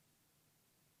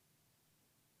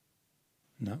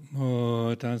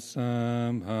Namo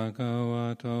tassa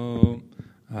bhagavato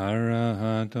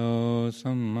arahato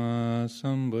samma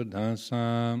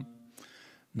sambuddhassa.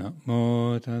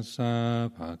 Namo tassa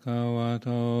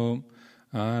bhagavato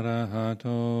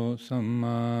arahato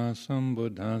samma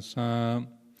sambuddhassa.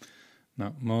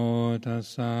 Namo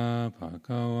tassa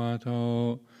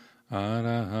bhagavato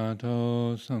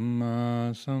arahato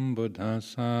samma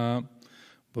sambuddhassa.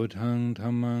 Buddhaṃ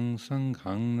dhammāṃ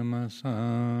saṅghāṃ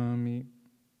namasāmi.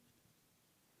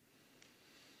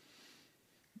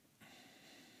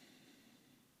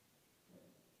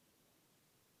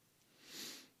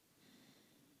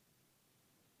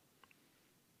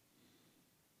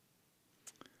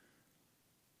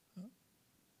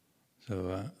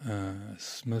 So,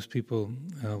 as most people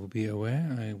will be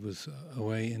aware, I was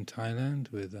away in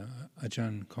Thailand with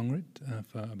Ajahn Kongrit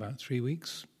for about 3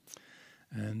 weeks,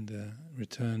 and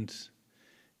returned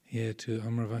here to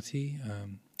Amaravati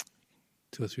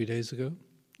 2 or 3 days ago,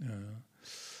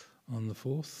 on the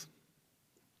 4th.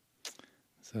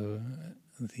 So,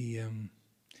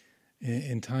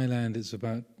 in Thailand it's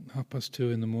about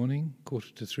 2:30 in the morning,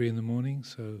 2:45 in the morning,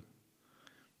 so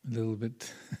a little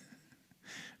bit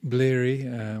bleary,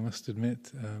 I must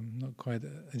admit. Not quite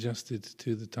adjusted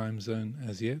to the time zone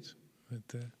as yet,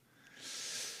 but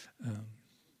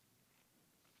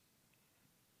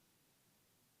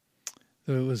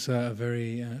so it was a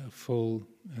very full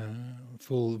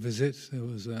visit. It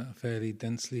was a fairly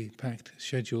densely packed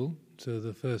schedule. So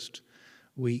the first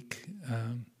week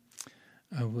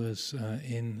I was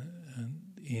in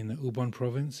Ubon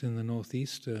province in the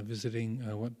northeast, visiting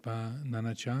Wat Ba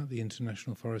Nanachat, the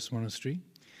International Forest Monastery,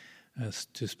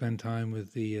 to spend time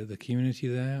with the community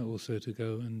there, also to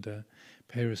go and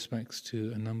pay respects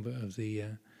to a number of the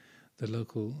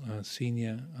local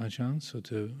senior ajahns, so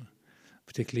to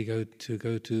particularly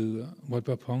go to Wat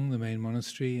Ba Pong, the main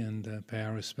monastery, and pay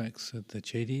our respects at the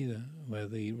Chedi, where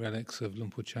the relics of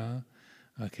Luang Por Chah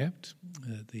are kept,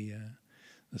 the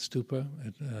stupa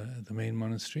at the main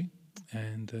monastery,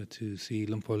 and to see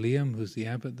Luang Por Liam, who's the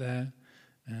abbot there,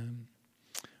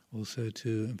 also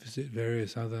to visit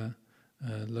various other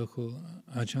local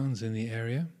ajahns in the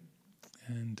area.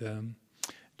 And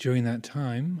during that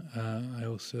time, I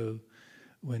also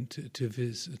went to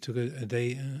visit, took a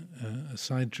day, a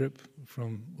side trip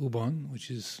from Ubon, which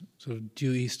is sort of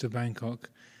due east of Bangkok.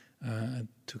 I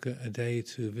took a day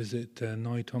to visit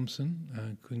Noi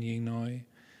Thompson, Kun Ying Noi,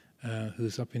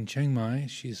 who's up in Chiang Mai.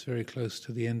 She's very close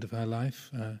to the end of her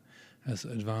life, has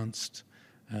advanced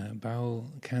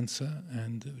bowel cancer,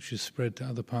 and which is spread to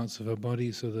other parts of her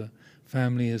body, so the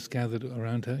family has gathered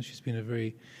around her. She's been a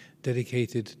very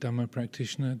dedicated Dhamma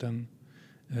practitioner, done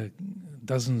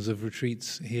dozens of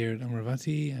retreats here at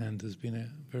Amaravati, and has been a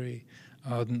very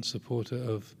ardent supporter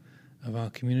of our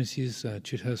communities,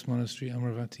 Chithurst Monastery,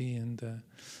 Amaravati, and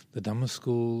the Dhamma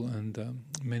School, and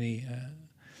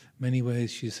many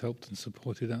ways she's helped and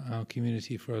supported our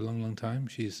community for a long, long time.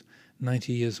 She's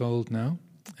 90 years old now,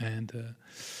 and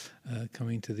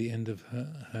coming to the end of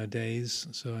her days.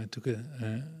 So I took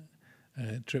a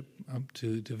trip up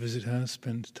to visit her,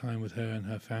 spend time with her and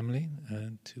her family,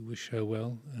 to wish her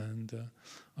well and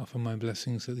offer my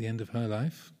blessings at the end of her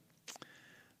life.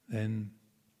 Then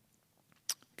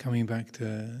coming back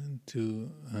to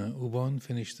Ubon,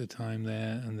 finished the time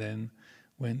there, and then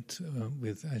went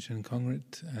with Ajahn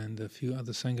Kongrit and a few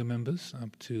other Sangha members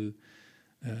up to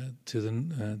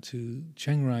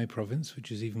Chiang Rai province,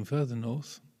 which is even further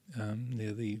north,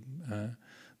 near the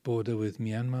border with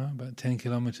Myanmar, about 10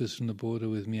 kilometers from the border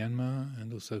with Myanmar,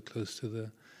 and also close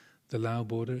to the Lao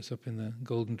border. It's up in the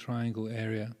Golden Triangle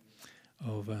area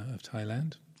of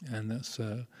Thailand, and that's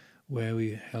where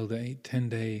we held a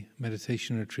 10-day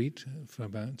meditation retreat for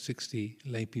about 60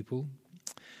 lay people.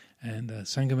 And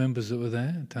Sangha members that were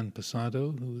there, Tan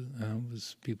Pasado, who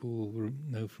was people will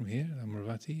know from here,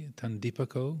 Amaravati, Tan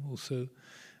Dipako also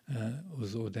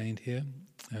was ordained here.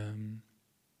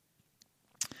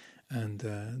 And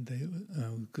they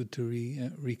were good to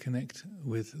reconnect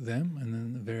with them, and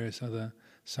then the various other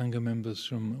Sangha members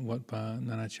from Wat Ba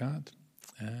Nanachat,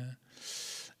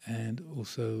 and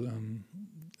also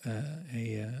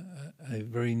a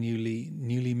very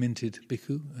newly minted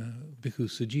bhikkhu, Bhikkhu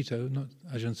Sujito, not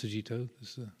Ajahn Sujito,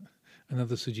 this is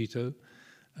another Sujito,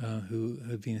 who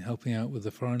had been helping out with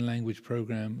the foreign language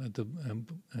program at the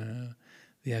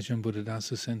Ajahn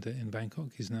Buddhadasa Center in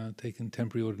Bangkok. He's now taken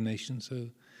temporary ordination, so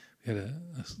we had a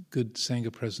good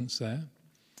Sangha presence there.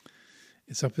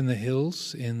 It's up in the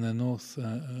hills in the north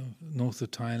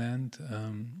of Thailand.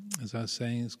 As I was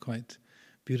saying, it's quite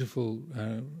beautiful,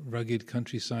 rugged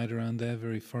countryside around there,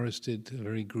 very forested,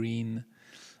 very green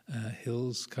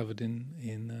hills covered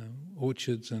in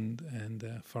orchards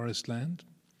and forest land.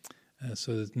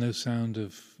 So there's no sound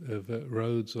of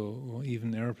roads or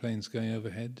even aeroplanes going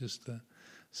overhead, just the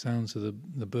sounds of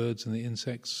the birds and the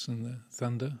insects and the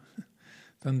thunder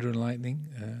and lightning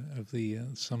of the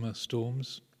summer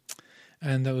storms.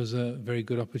 And that was a very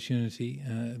good opportunity.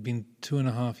 It's been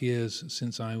 2.5 years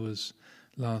since I was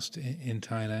last in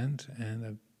Thailand, and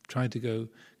I've tried to go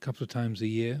a couple of times a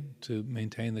year to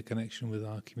maintain the connection with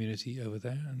our community over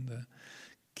there and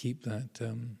keep that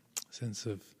sense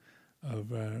of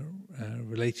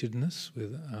relatedness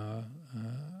with our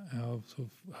sort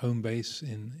of home base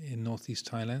in northeast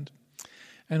Thailand.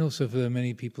 And also for the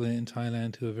many people in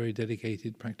Thailand who are very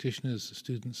dedicated practitioners,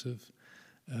 students of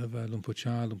Luang Por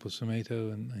Chah, Luang Por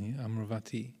Sumedho and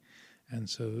Amaravati. And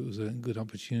so it was a good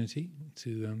opportunity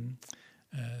to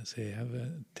have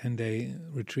a 10-day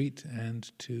retreat and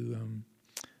to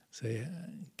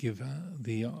give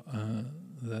the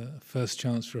first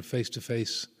chance for a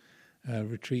face-to-face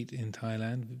retreat in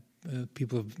Thailand.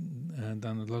 People have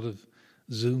done a lot of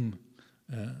Zoom-based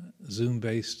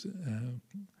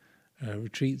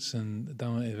retreats and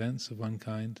Dhamma events of one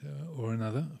kind or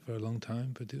another for a long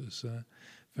time, but it was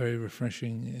very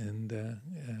refreshing and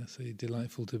so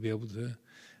delightful to be able to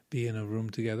be in a room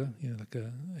together, like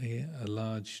a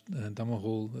large Dhamma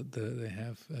hall that they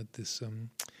have at this.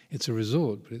 It's a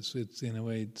resort, but it's in a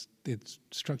way it's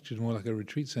structured more like a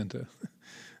retreat center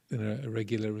than a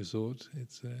regular resort.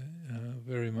 It's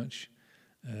very much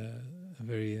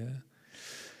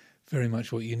very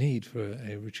much what you need for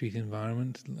a retreat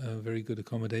environment. Very good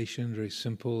accommodation, very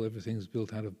simple. Everything's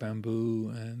built out of bamboo,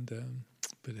 and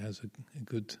but it has a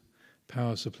good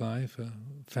power supply for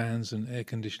fans and air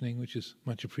conditioning, which is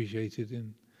much appreciated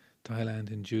in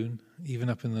Thailand in June. Even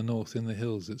up in the north, in the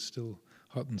hills, it's still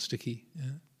hot and sticky.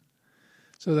 Yeah.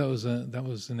 So that was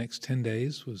the next 10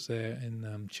 days. Was there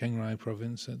in Chiang Rai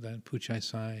province at that Puchai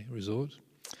Sai resort.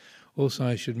 Also,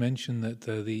 I should mention that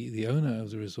the owner of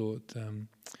the resort,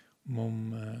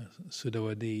 Mom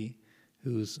Sudawadi,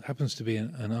 who happens to be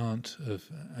an aunt of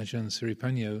Ajahn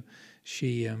Siripanyo,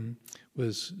 she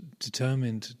was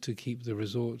determined to keep the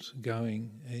resort going,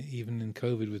 even in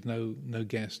COVID, with no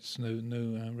guests,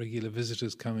 no regular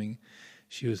visitors coming.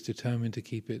 She was determined to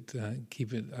keep it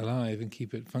alive and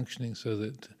keep it functioning, so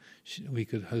that we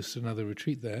could host another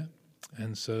retreat there.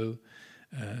 And so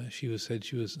she said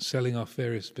she was selling off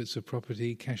various bits of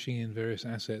property, cashing in various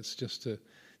assets just to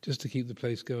keep the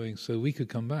place going, so we could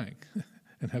come back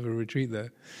and have a retreat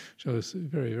there, which I was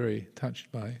very, very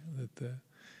touched by. That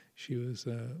she was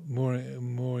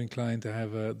more inclined to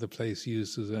have the place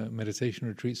used as a meditation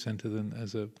retreat center than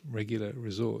as a regular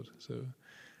resort. So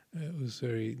it was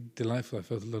very delightful. I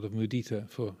felt a lot of mudita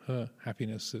for her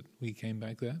happiness that we came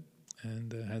back there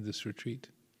and had this retreat.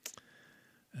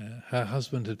 Her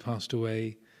husband had passed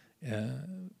away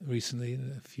recently,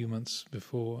 a few months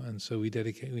before, and so we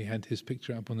had his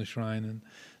picture up on the shrine and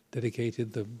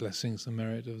dedicated the blessings and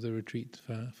merit of the retreat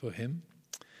for him.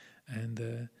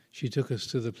 And she took us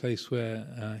to the place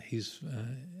where he's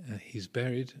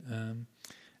buried.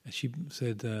 She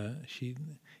said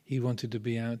he wanted to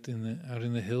be out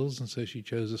in the hills, and so she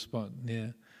chose a spot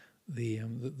near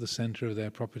the center of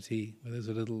their property where there's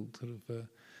a little sort of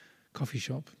coffee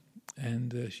shop,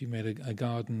 and she made a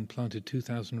garden, planted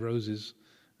 2,000 roses,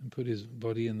 and put his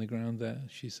body in the ground there.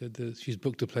 She said that she's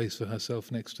booked a place for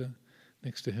herself next to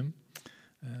him.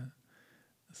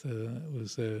 So it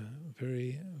was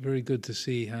very, very good to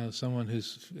see how someone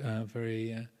who's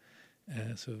very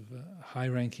sort of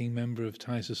high-ranking member of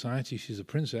Thai society, she's a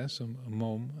princess, a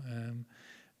mom,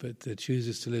 but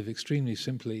chooses to live extremely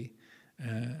simply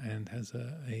and has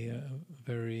a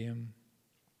very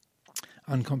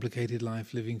uncomplicated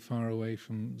life, living far away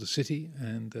from the city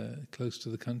and close to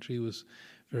the country. Was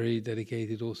very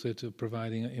dedicated also to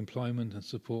providing employment and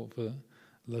support for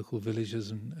local villagers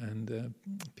and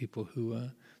people who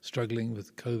are struggling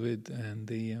with COVID and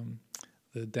the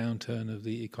downturn of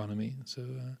the economy. So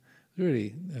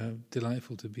really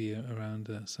delightful to be around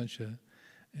such a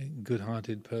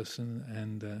good-hearted person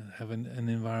and have an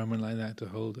environment like that to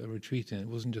hold a retreat in. It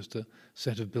wasn't just a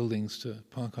set of buildings to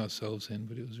park ourselves in,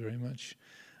 but it was very much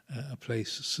a place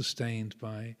sustained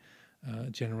by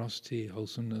generosity,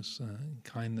 wholesomeness,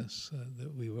 kindness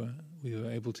that we were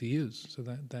able to use. So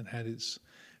that had its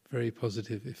very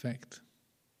positive effect.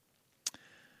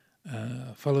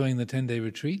 Following the 10-day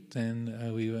retreat,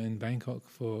 then we were in Bangkok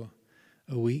for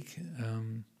a week.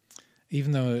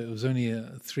 Even though it was only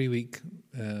a 3-week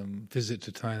visit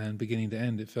to Thailand, beginning to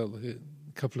end, it felt like a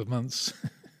couple of months.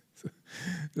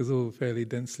 It was all fairly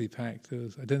densely packed.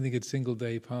 I don't think a single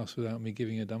day passed without me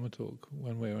giving a Dhamma talk,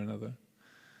 one way or another.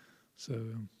 So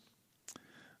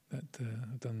that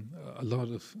I've done a lot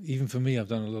of, even for me, I've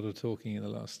done a lot of talking in the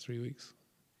last 3 weeks.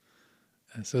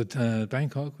 So at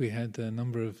Bangkok, we had a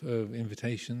number of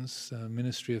invitations,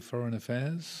 Ministry of Foreign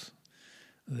Affairs,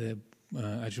 the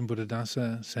Ajahn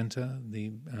Buddhadasa Center,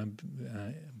 the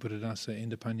Buddhadasa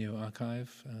Indapanyo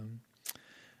Archive,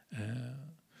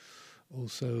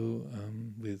 also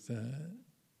with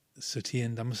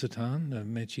Satien Dhammasathan,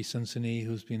 Mechi Sansani,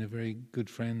 who's been a very good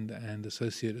friend and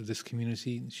associate of this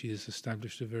community. She has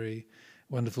established a very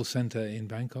wonderful center in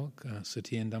Bangkok,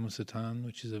 Satien Dhammasathan,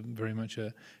 which is very much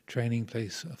a training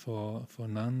place for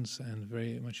nuns and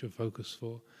very much a focus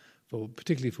for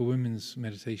particularly for women's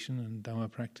meditation and Dhamma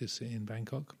practice in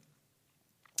Bangkok.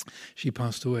 She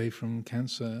passed away from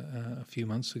cancer a few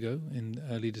months ago in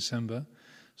early December,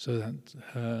 so that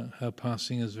her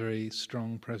passing is a very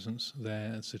strong presence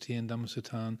there at Satien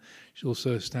Dhammasathan. She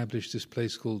also established this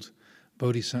place called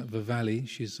Bodhisattva Valley.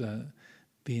 She's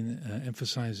been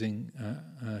emphasizing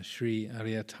Sri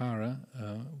Aryatara,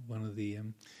 one of the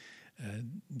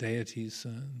deities,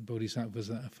 bodhisattvas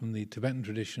from the Tibetan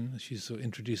tradition. She's sort of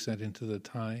introduced that into the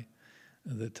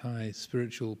Thai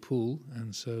spiritual pool,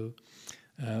 and so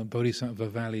Bodhisattva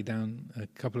Valley, down a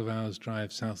couple of hours'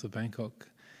 drive south of Bangkok.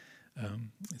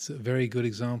 It's a very good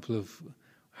example of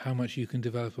how much you can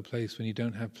develop a place when you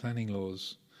don't have planning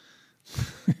laws.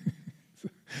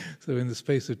 So in the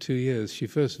space of 2 years, she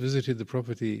first visited the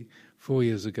property 4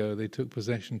 years ago. They took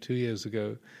possession 2 years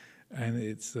ago, and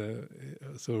it's so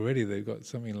already they've got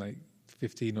something like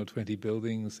 15 or 20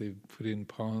 buildings. They've put in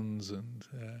ponds and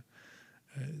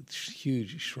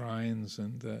huge shrines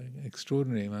and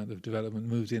extraordinary amount of development.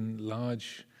 Moved in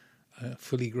large,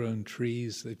 fully grown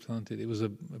trees. They planted. It was a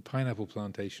pineapple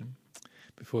plantation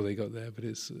before they got there, but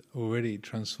it's already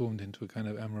transformed into a kind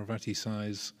of Amaravati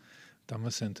size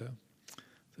Dhamma center.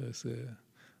 So it's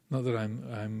not that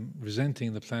I'm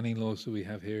resenting the planning laws that we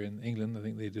have here in England. I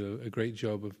think they do a great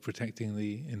job of protecting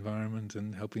the environment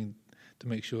and helping to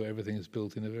make sure everything is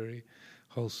built in a very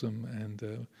wholesome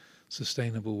and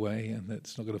sustainable way, and that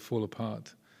it's not going to fall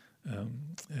apart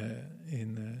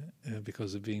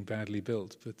because of being badly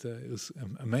built. But it was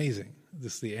amazing,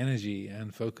 just the energy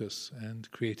and focus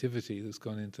and creativity that's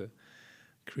gone into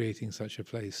creating such a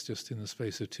place just in the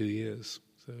space of 2 years.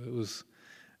 So it was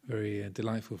very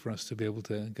delightful for us to be able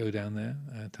to go down there.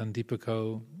 Tan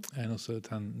Dipako and also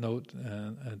Tan Not,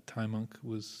 a Thai monk,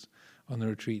 was on the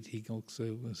retreat. He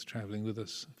also was traveling with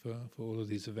us for all of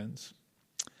these events.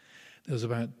 There was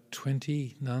about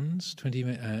 20 nuns,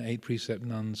 28 precept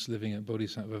nuns living at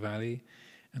Bodhisattva Valley,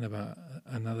 and about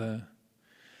another,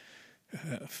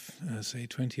 say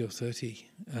 20 or 30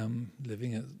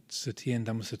 living at Satien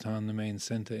Dhammasathan, the main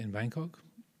center in Bangkok.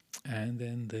 And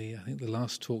then I think the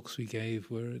last talks we gave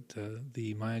were at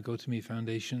the Maya Gotami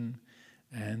Foundation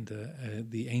and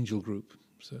the Angel Group.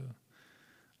 So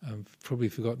I've probably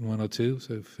forgotten one or two,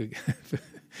 so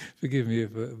forgive me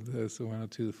if there's one or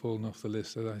two that have fallen off the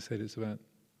list. As I said, it's about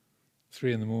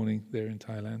 3 a.m. there in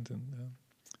Thailand, and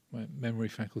my memory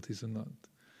faculties are not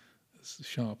as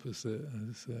sharp as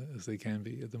they can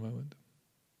be at the moment.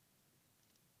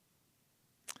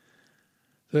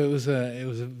 So it was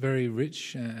a very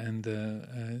rich and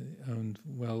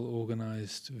well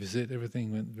organized visit.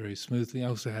 Everything went very smoothly. I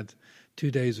also had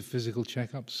 2 days of physical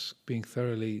checkups, being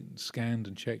thoroughly scanned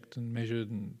and checked and measured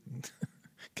and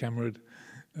cameraed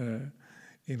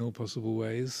in all possible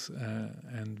ways,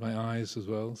 and my eyes as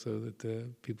well, so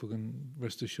that people can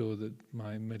rest assured that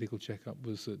my medical checkup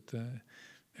was that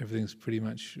everything's pretty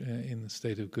much in a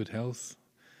state of good health.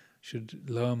 Should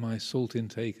lower my salt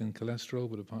intake and cholesterol,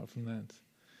 but apart from that,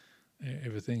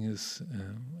 everything is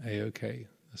A-OK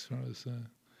as far as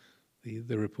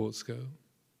the reports go.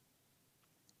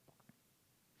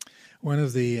 One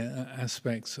of the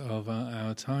aspects of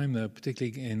our time, though,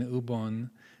 particularly in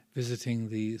Ubon, visiting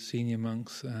the senior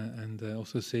monks and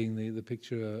also seeing the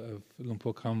picture of Luang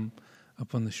Por Kham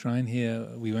up on the shrine here,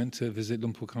 we went to visit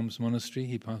Luang Por Kham's monastery.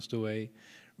 He passed away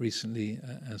recently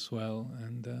as well,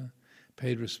 and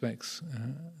paid respects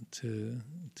to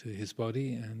his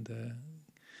body and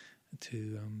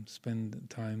to spend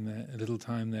time there, a little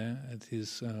time there at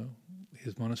his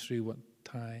monastery, Wat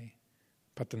Thai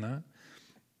Patana,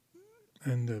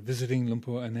 and visiting Luang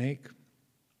Por Anek.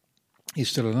 He's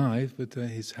still alive, but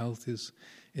his health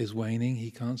is waning.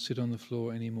 He can't sit on the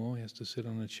floor anymore. He has to sit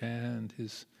on a chair, and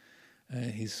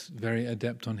he's very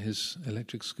adept on his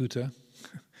electric scooter,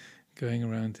 going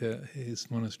around to his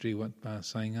monastery, Wat Pa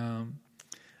Saingam.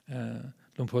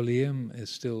 Luang Por Liam is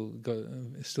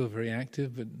still very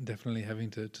active, but definitely having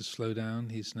to slow down.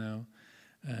 He's now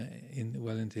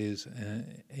well into his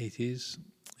 80s,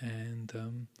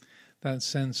 and that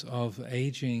sense of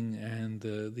aging and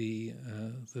the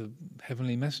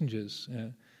heavenly messengers.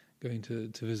 Going to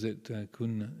visit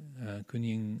Kun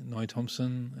Ying Noi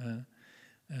Thompson.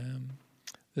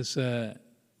 There's a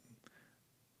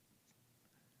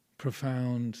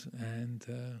profound and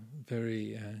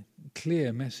very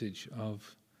clear message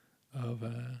of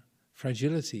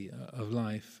fragility of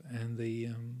life and the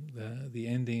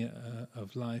ending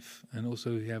of life, and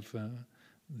also we have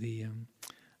the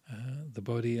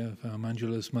body of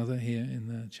Manjula's mother here in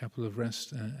the Chapel of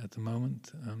Rest at the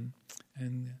moment,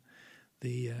 and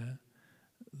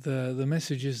the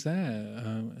message is there,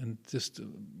 and just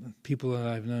people that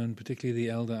I've known, particularly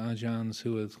the elder Ajahns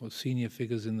who are senior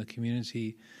figures in the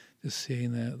community, just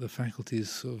seeing the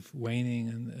faculties sort of waning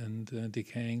and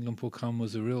decaying. Lumpur Kham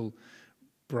was a real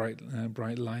bright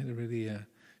light, a really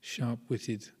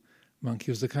sharp-witted monk.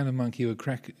 He was the kind of monk who would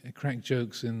crack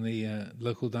jokes in the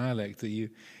local dialect that you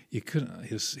couldn't.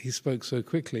 He spoke so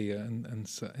quickly and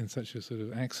in such a sort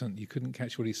of accent you couldn't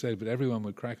catch what he said, but everyone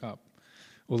would crack up.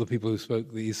 All the people who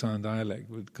spoke the Isan dialect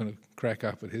would kind of crack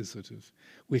up at his sort of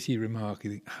witty remark.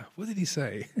 You think, what did he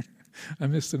say? I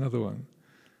missed another one.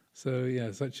 So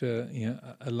yeah, such a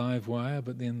live wire.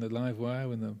 But then the live wire,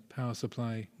 when the power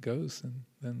supply goes, and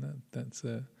then that's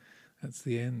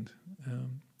the end.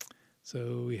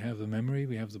 So we have the memory,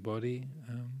 we have the body.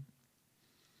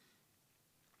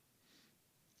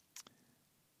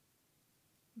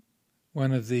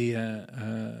 One of the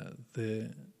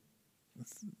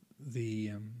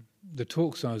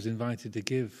talks I was invited to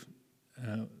give,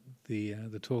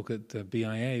 the talk at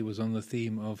BIA, was on the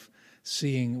theme of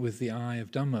seeing with the eye of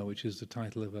Dhamma, which is the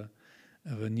title of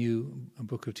a new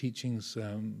book of teachings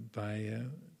by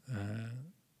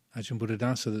Ajahn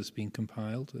Buddhadasa that's been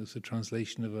compiled. It's a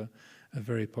translation of a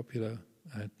very popular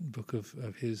book of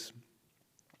his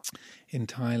in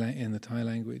the Thai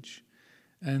language,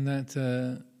 and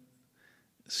that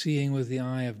seeing with the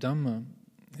eye of Dhamma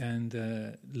and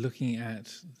looking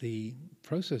at the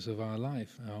process of our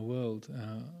life, our world,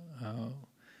 our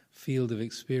field of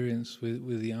experience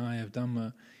with the eye of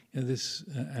Dhamma, this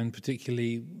and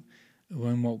particularly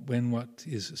when what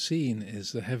is seen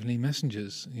is the heavenly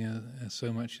messengers,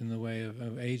 so much in the way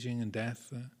of aging and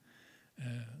death.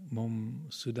 Mom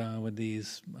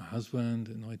Sudawadi's husband,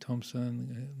 Noi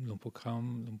Thompson, Lumpur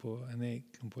Kham, Lumpur Anek,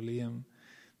 Lumpur Liam,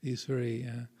 these very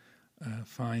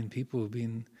fine people who've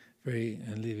been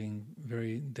living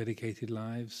very dedicated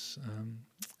lives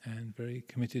and very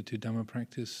committed to Dhamma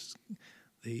practice.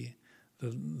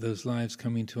 Those lives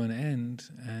coming to an end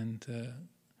and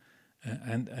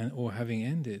or having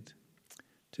ended,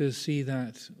 to see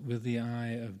that with the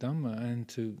eye of Dhamma and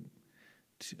to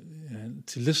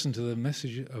listen to the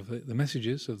messages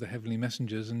of the heavenly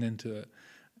messengers, and then to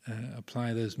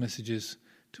apply those messages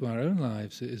to our own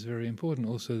lives is very important.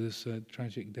 Also, this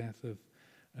tragic death of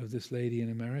this lady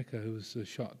in America who was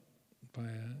shot by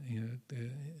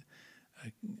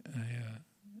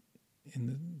in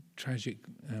the tragic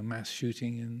mass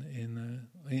shooting in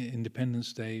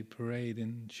Independence Day parade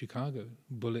in Chicago,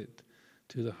 bullet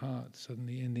to the heart,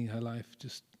 suddenly ending her life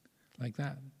just like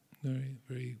that, very,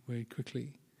 very, very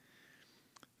quickly.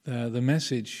 The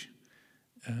message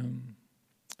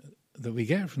that we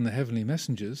get from the heavenly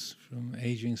messengers, from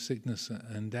aging, sickness,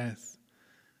 and death,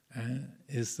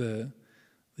 is the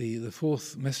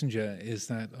fourth messenger is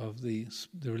that of the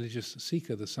religious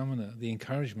seeker, the samana, the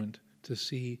encouragement to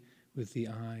see with the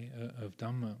eye of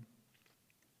Dhamma.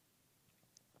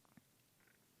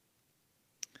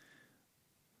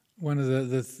 One of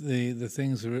the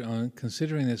things on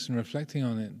considering this and reflecting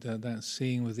on it, that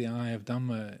seeing with the eye of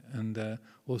Dhamma, and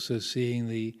also seeing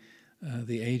the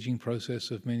aging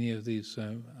process of many of these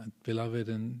beloved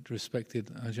and respected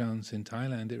Ajahns in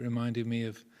Thailand, it reminded me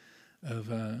of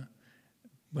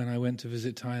when I went to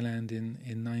visit Thailand in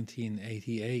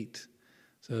 1988.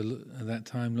 So at that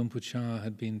time, Lumpur Cha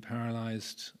had been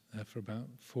paralyzed for about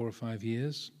 4 or 5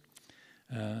 years.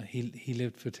 He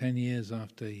lived for 10 years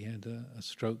after he had a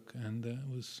stroke and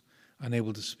was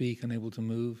unable to speak, unable to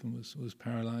move, and was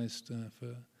paralyzed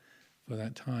for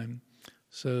that time.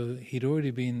 So he'd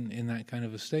already been in that kind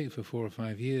of a state for 4 or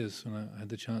 5 years when I had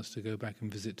the chance to go back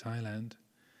and visit Thailand.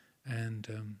 And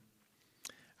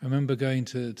I remember going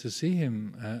to see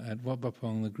him at Wat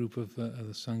Bapong. The group of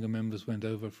the Sangha members went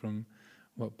over from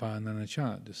Wat Pa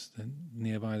Nanachat, just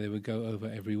nearby. They would go over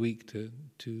every week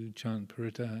to chant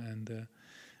Paritta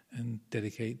and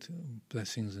dedicate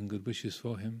blessings and good wishes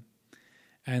for him.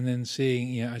 And then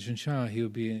seeing Ajahn Chah, he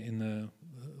would be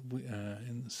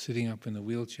sitting up in a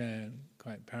wheelchair,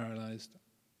 quite paralyzed,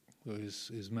 with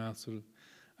his mouth sort of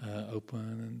open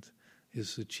and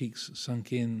his cheeks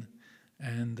sunk in,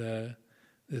 and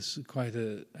there's quite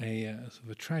a sort of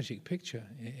a tragic picture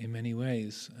in many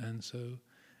ways, and so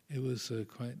it was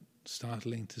quite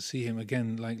startling to see him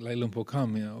again, like Luang Por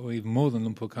Kham, or even more than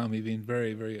Luang Por Kham. He'd been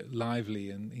very, very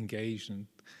lively and engaged, and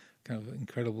kind of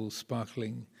incredible,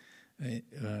 sparkling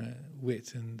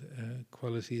wit and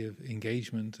quality of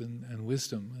engagement and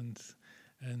wisdom,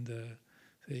 and the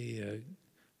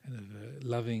kind of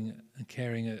loving and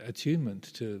caring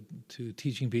attunement to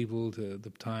teaching people, to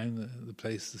the time, the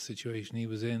place, the situation he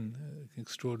was in,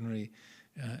 extraordinary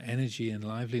energy and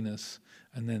liveliness,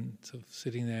 and then sort of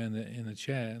sitting there in a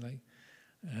chair, like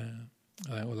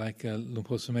Luang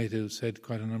Por Sumedho said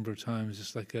quite a number of times,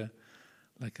 just like a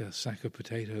sack of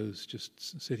potatoes,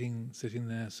 just sitting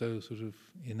there, so sort of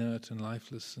inert and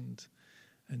lifeless, and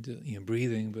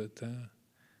breathing, but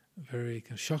very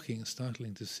kind of shocking and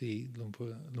startling to see Luang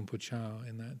Por Chao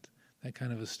in that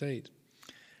kind of a state.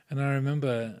 And I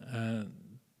remember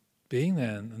being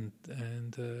there and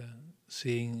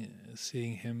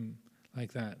seeing him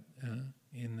like that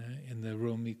in the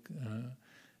room,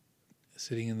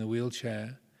 sitting in the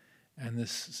wheelchair, and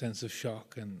this sense of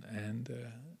shock and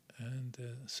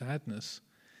sadness.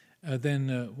 Then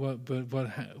what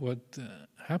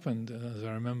happened, as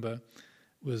I remember,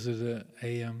 was that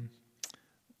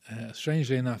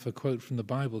strangely enough, a quote from the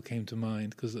Bible came to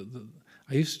mind, because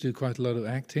I used to do quite a lot of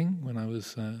acting when I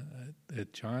was a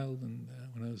child and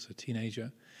when I was a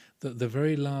teenager. The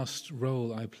very last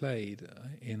role I played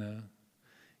in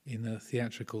a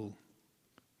theatrical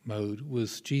mode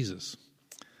was Jesus.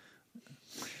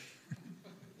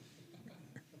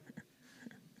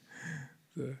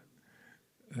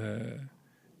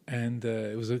 And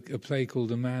it was a play called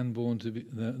 "The Man Born to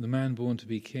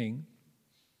Be King."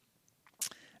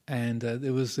 And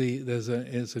there's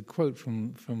a quote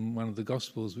from one of the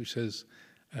Gospels which says,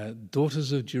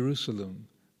 "Daughters of Jerusalem,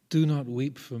 do not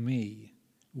weep for me,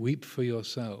 weep for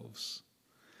yourselves."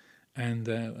 And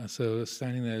so I was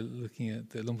standing there looking at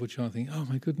the Luang Por Chao, thinking, "Oh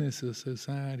my goodness, it was so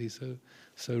sad. He's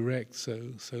so wrecked,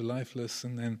 so lifeless."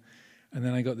 And then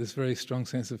I got this very strong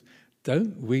sense of,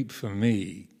 "Don't weep for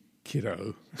me,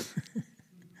 kiddo.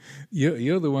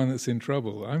 You're the one that's in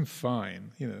trouble. I'm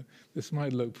fine. This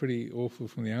might look pretty awful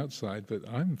from the outside, but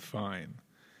I'm fine.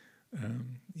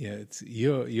 You're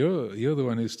the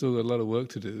one who's still got a lot of work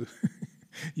to do.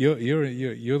 you're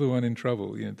the one in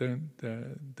trouble.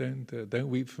 Don't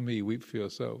weep for me. Weep for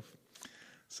yourself."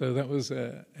 So that was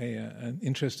an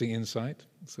interesting insight,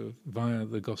 sort of via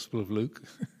the Gospel of Luke,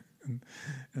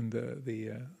 and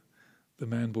the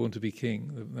Man Born to Be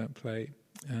King, that play.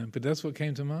 But that's what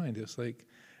came to mind. It's like,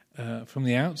 from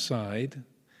the outside,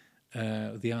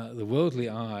 the worldly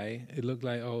eye, it looked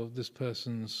like, oh, this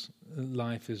person's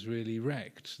life is really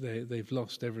wrecked. They've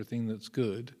lost everything that's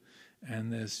good,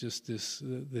 and there's just this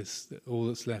all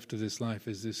that's left of this life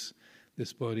is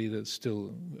this body that's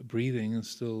still breathing, and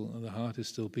still the heart is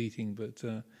still beating, but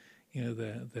their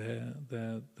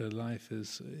life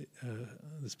is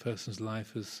this person's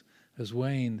life has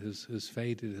waned, has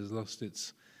faded, has lost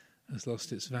its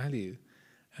value.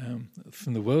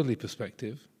 From the worldly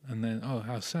perspective, and then, oh,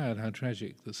 how sad, how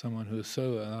tragic that someone who is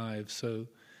so alive, so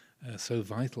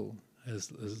vital,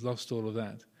 has lost all of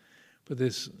that. But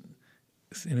there's,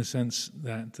 in a sense,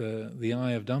 that the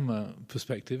eye of Dhamma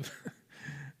perspective,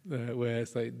 where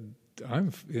it's like,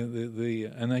 and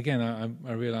again,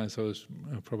 I realised I was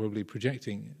probably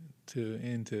projecting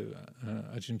into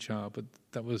Ajahn Chah, but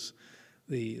that was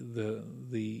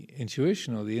the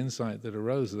intuition or the insight that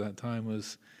arose at that time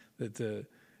was that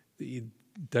you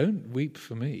don't weep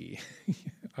for me.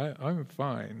 I'm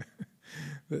fine.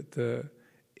 That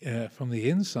from the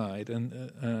inside, and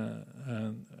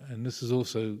this is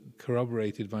also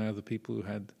corroborated by other people who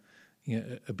had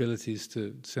abilities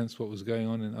to sense what was going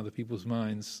on in other people's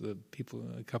minds. A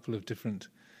couple of different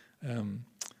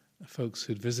folks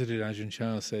who'd visited Ajahn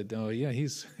Chah said, "Oh yeah,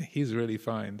 he's really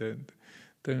fine.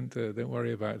 Don't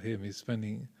worry about him. He's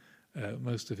spending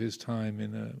most of his time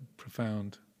in a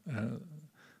profound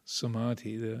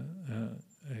samadhi, the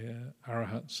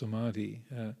arahat samadhi.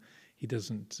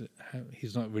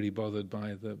 He's not really bothered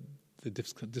by the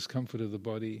discomfort of the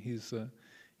body. His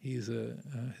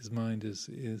mind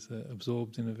is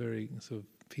absorbed in a very sort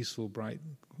of peaceful, bright,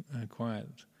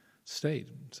 quiet state.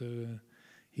 So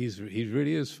he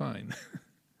really is fine."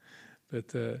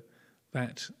 But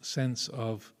that sense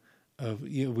of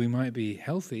we might be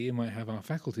healthy, we might have our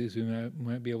faculties, we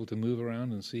might be able to move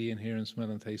around and see and hear and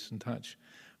smell and taste and touch,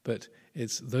 but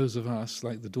it's those of us,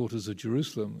 like the daughters of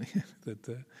Jerusalem,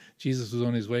 that Jesus was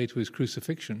on his way to his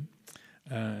crucifixion,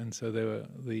 and so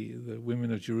the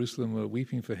women of Jerusalem were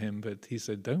weeping for him, but he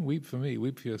said, "Don't weep for me,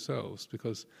 weep for yourselves,"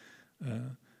 because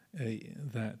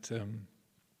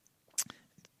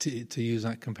to use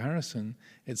that comparison,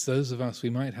 it's those of us, we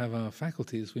might have our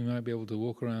faculties, we might be able to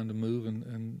walk around and move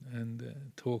and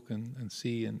talk and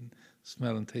see and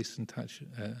smell and taste and touch,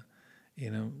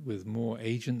 with more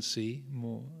agency,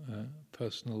 more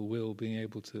personal will being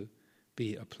able to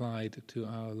be applied to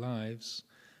our lives.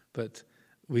 But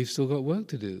we've still got work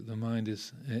to do. The mind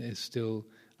is still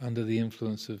under the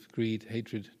influence of greed,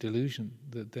 hatred, delusion,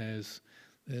 that there's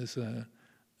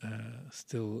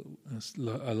still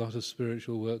a lot of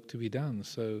spiritual work to be done.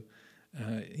 So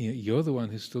you're the one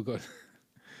who's still got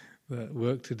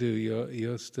work to do.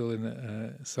 You're still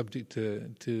subject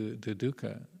to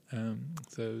dukkha.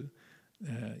 So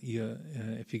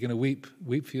if you're going to weep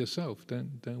for yourself.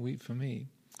 Don't weep for me.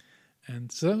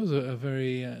 And so that was a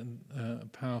very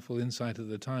powerful insight at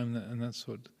the time, and that's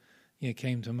what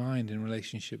came to mind in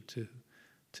relationship to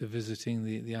visiting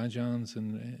the Ajahns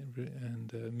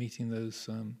and meeting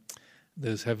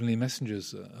those heavenly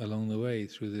messengers along the way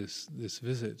through this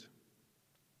visit.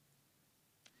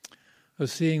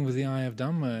 Seeing with the eye of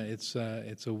Dhamma,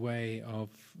 it's a way of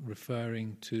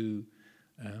referring to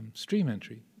stream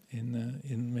entry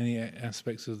in many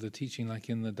aspects of the teaching, like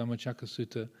in the Dhammacakka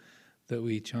Sutta that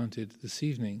we chanted this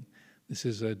evening. This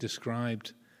is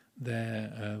described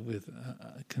there with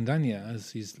Kandanya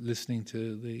as he's listening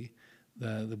to the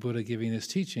Buddha giving this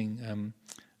teaching.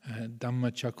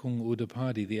 Dhamma Chakung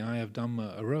Udapadi, the eye of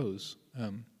Dhamma arose.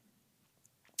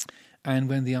 And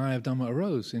when the eye of Dhamma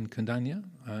arose in Kandanya,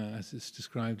 as it's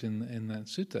described in that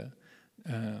sutta,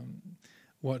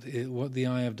 what the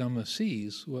eye of Dhamma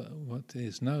sees, what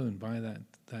is known by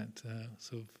that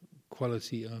sort of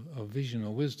quality of vision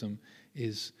or wisdom,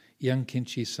 is yang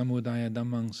kinchi samudaya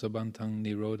dhammang sabantang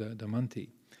nirodha dhammanti.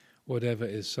 Whatever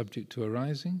is subject to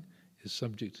arising is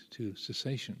subject to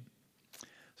cessation.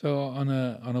 So on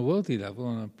a worldly level,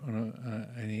 on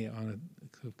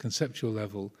a conceptual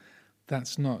level,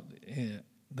 that's not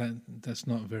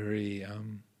very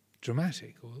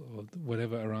dramatic, or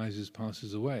whatever arises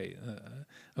passes away.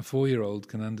 A 4-year-old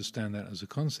can understand that as a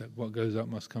concept. What goes up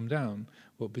must come down.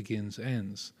 What begins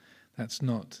ends. That's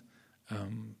not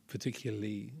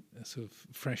particularly sort of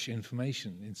fresh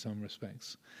information in some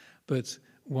respects. But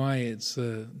why it's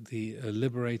the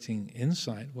liberating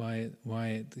insight, why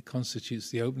it constitutes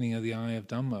the opening of the eye of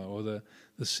Dhamma, or the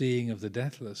seeing of the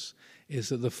deathless, is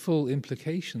that the full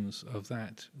implications of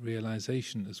that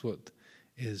realization is what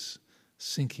is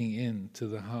sinking into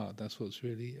the heart. That's what's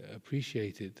really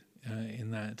appreciated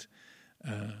in that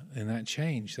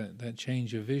change, that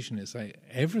change of vision. It's like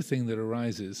everything that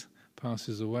arises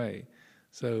passes away.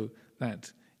 So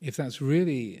that if that's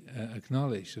really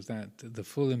acknowledged, if that the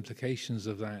full implications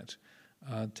of that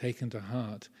are taken to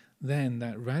heart, then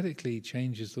that radically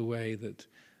changes the way that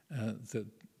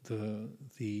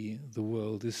the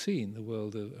world is seen, the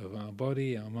world of our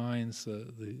body, our minds,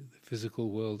 the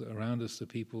physical world around us, the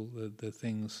people, the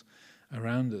things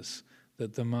around us,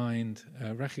 that the mind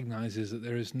recognizes that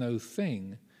there is no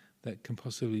thing that can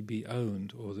possibly be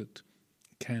owned or that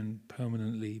can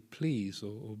permanently please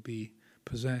or be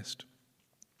possessed.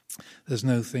 There's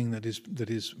no thing that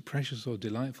is precious or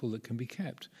delightful that can be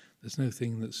kept. There's no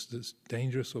thing that's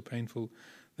dangerous or painful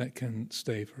that can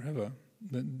stay forever.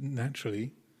 That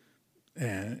naturally,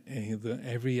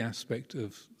 every aspect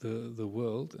of the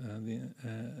world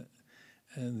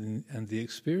and the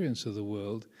experience of the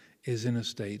world is in a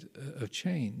state of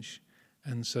change.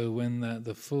 And so when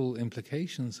the full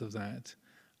implications of that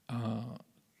are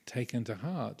taken to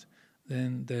heart,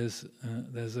 then there's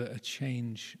a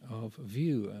change of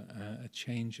view, a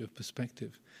change of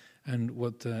perspective. And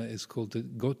what is called the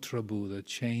gotrabu, the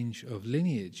change of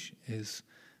lineage, is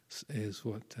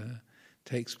what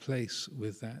takes place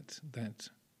with that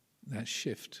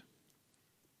shift.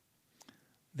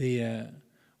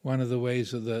 One of the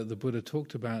ways that the Buddha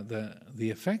talked about the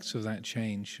effects of that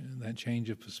change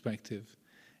of perspective,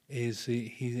 is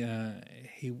he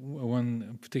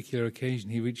one particular occasion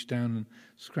he reached down and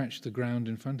scratched the ground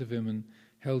in front of him and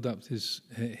held up his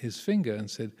finger and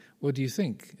said, "What do you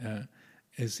think?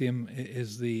 Is the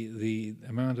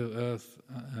amount of earth,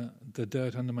 the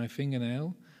dirt under my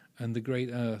fingernail, and the great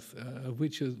earth,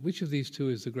 which of these two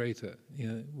is the greater?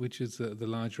 Which is the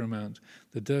larger amount,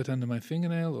 the dirt under my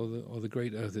fingernail or the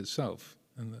great earth itself?"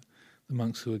 And the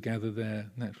monks who were gathered there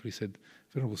naturally said,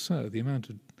 "Venerable Sir, the amount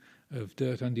of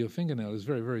dirt under your fingernail is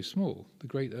very, very small. The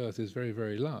great earth is very,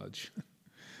 very large."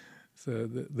 So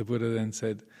the Buddha then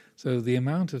said, so the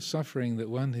amount of suffering that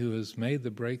one who has made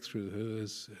the breakthrough, who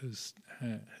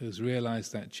has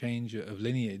realized that change of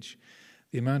lineage,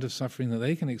 the amount of suffering that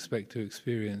they can expect to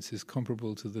experience is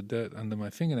comparable to the dirt under my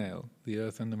fingernail, the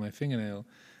earth under my fingernail.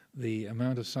 The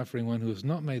amount of suffering one who has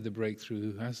not made the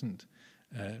breakthrough, who hasn't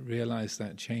realize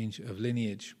that change of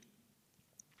lineage,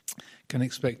 can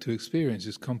expect to experience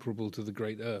is comparable to the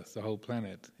great earth, the whole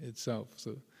planet itself.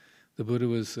 So the Buddha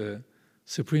was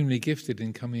supremely gifted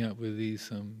in coming up with these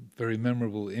very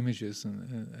memorable images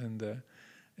and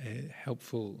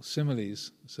helpful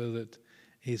similes, so that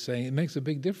he's saying it makes a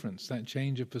big difference, that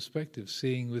change of perspective,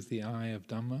 seeing with the eye of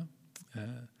Dhamma,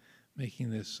 making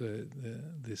this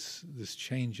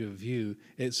change of view.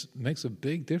 It makes a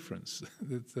big difference.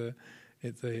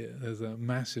 There's a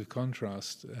massive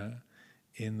contrast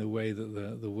in the way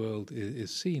that the world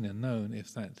is seen and known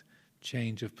if that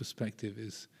change of perspective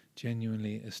is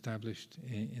genuinely established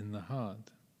in the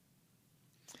heart.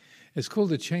 It's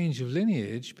called a change of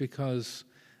lineage because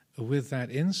with that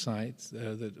insight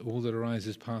that all that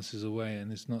arises passes away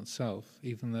and is not self,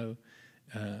 even though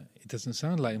it doesn't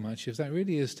sound like much, if that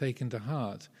really is taken to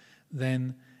heart,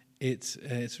 then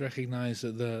it's recognized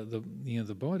that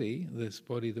the body, this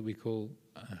body that we call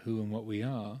who and what we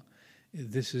are,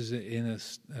 this is in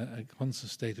a constant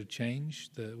state of change.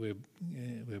 That we're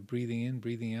breathing in,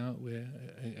 breathing out. We're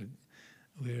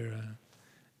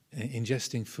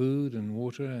ingesting food and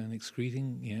water and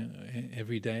excreting,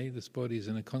 every day. This body is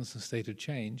in a constant state of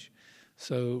change.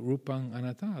 So rupang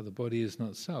anatta, the body is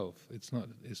not self. It's not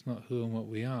who and what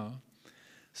we are.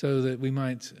 So that we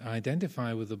might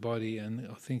identify with the body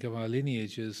and think of our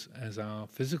lineages as our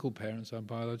physical parents, our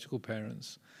biological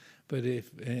parents. But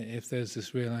if there's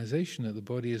this realization that the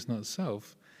body is not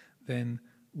self, then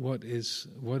what is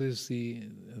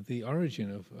the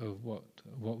origin of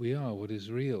what we are, what is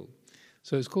real?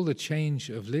 So it's called a change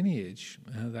of lineage,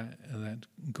 that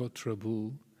Gotra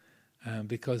Bhu,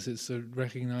 because it's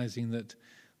recognizing that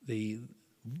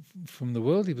from the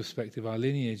worldly perspective, our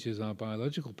lineage is our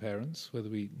biological parents, whether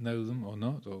we know them or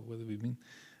not, or whether we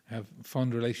have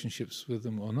fond relationships with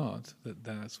them or not.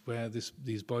 That's where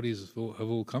these bodies have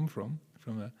all come from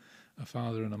a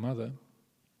father and a mother.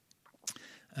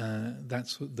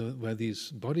 That's where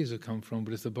these bodies have come from.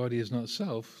 But if the body is not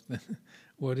self, then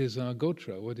what is our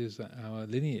gotra? What is our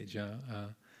lineage?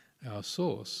 Our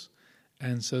source?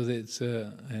 And so that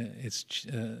it's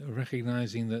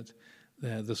recognizing that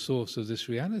the source of this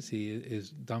reality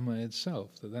is Dhamma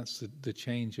itself. That's the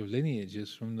change of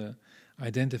lineages from the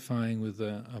identifying with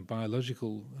a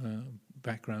biological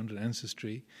background and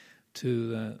ancestry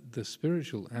to the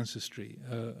spiritual ancestry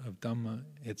of Dhamma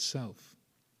itself.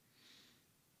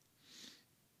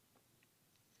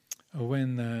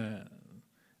 When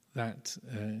that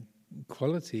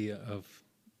quality of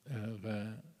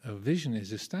vision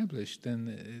is established,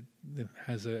 then it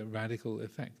has a radical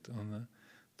effect on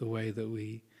the way that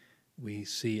we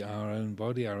see our own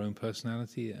body, our own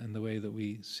personality, and the way that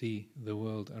we see the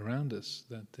world around us.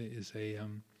 That is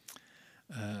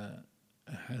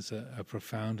has a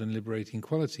profound and liberating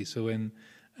quality. So when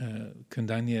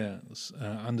Kondanya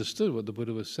understood what the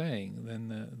Buddha was saying,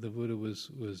 then the Buddha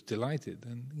was delighted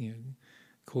and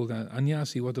called out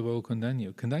Anyasi Vatavo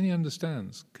Kondanya. Kondanya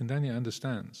understands. Kondanya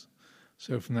understands.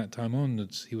 So from that time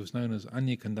onwards, he was known as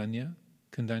Anya Kondanya,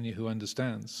 Kondanya who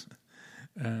understands.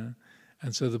 And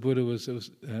so the Buddha was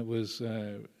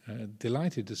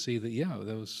delighted to see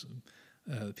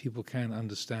that people can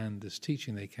understand this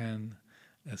teaching. They can,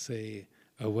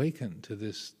 awaken to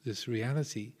this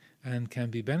reality and can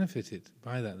be benefited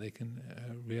by that. They can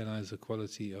realize the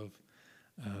quality of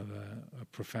a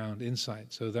profound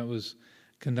insight. So that was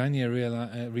Kondanya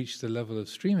reached the level of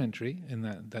stream entry in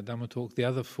that Dhamma talk. The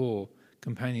other four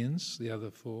companions, the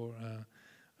other four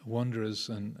wanderers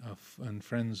and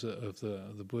friends of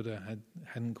the Buddha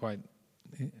hadn't quite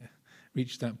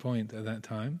reached that point at that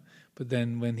time. But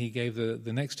then when he gave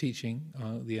the next teaching,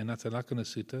 the Anattalakkana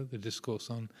Sutta, the discourse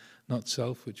on not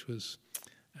self, which was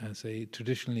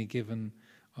traditionally given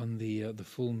on the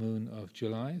full moon of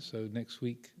July. So next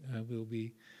week we'll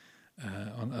be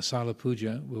on Asala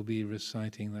Puja, we'll be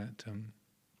reciting that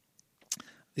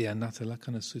the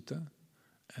Anattalakkana Sutta.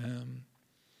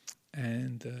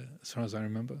 And as far as I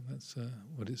remember, that's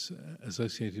what it's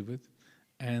associated with.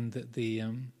 And that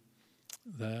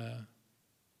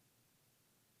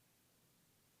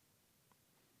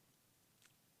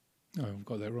I've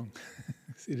got that wrong.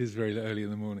 It is very early in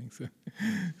the morning. So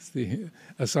it's the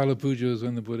Asala Puja was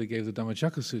when the Buddha gave the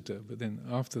Dhammacakka Sutta, but then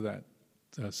after that,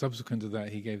 subsequent to that,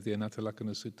 he gave the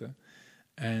Anattalakkana Sutta,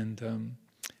 and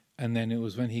then it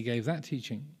was when he gave that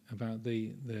teaching about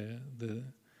the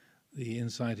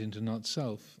insight into not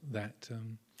self that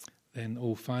then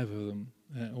all five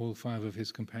of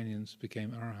his companions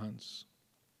became arahants.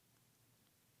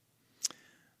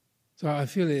 So I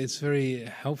feel it's very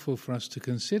helpful for us to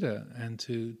consider and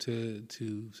to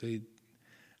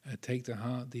take to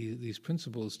heart these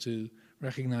principles, to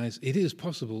recognize it is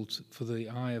possible for the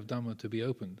eye of Dhamma to be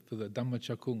opened, for the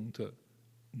Dhammachakku,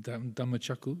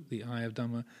 the eye of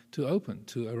Dhamma, to open,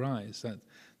 to arise.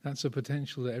 That's a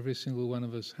potential that every single one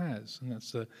of us has, and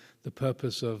that's the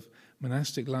purpose of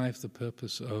monastic life, the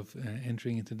purpose of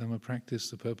entering into Dhamma practice,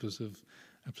 the purpose of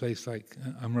a place like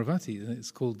Amaravati.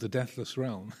 It's called the deathless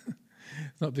realm.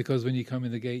 Not because when you come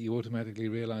in the gate you automatically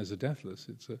realize the deathless.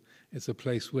 It's a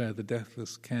place where the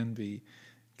deathless can be.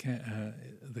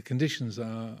 The conditions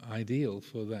are ideal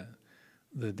for that,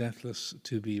 the deathless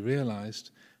to be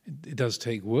realized. It does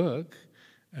take work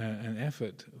and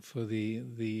effort for the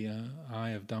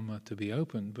eye of Dhamma to be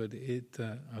opened, but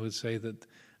I would say that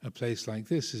a place like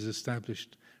this is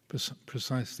established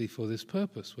precisely for this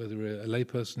purpose, whether we're a lay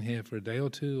person here for a day or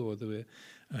two, or whether we're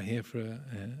here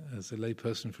as a lay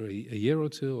person for a year or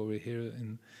two, or we're here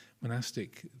in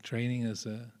monastic training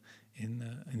in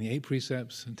the 8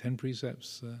 precepts and 10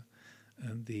 precepts,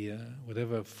 and the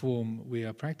whatever form we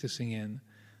are practicing in,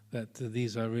 that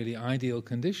these are really ideal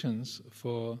conditions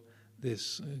for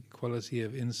this quality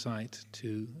of insight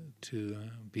to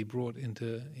be brought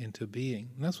into being.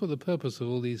 And that's what the purpose of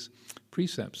all these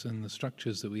precepts and the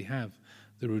structures that we have,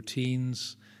 the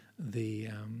routines, the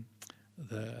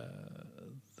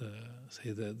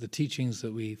teachings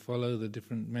that we follow, the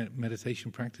different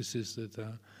meditation practices that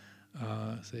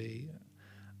are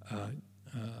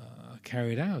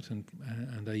carried out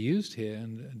and are used here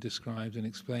and described and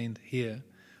explained here.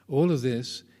 All of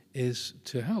this is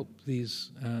to help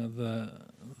these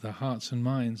the hearts and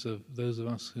minds of those of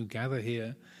us who gather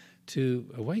here to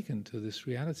awaken to this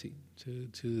reality, to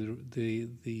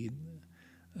the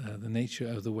nature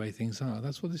of the way things are.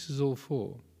 That's what this is all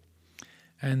for.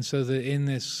 And so that in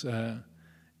this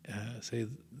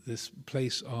this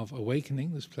place of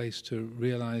awakening, this place to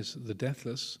realize the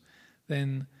deathless,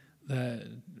 then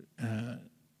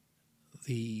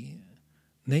the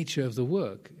nature of the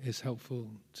work is helpful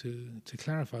to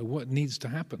clarify what needs to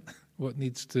happen, what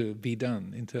needs to be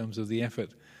done in terms of the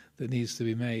effort that needs to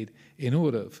be made in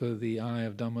order for the eye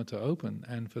of Dhamma to open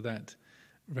and for that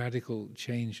radical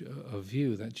change of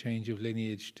view, that change of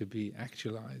lineage to be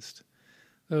actualized.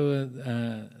 So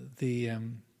the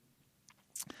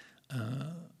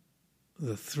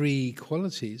 3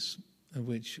 qualities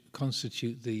which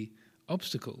constitute the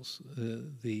obstacles,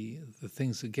 the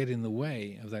things that get in the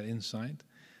way of that insight,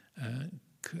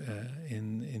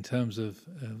 in terms of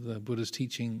the Buddha's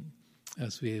teaching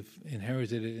as we have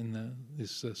inherited it in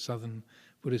this southern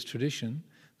Buddhist tradition,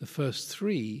 the first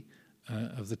 3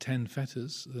 of the 10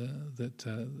 fetters,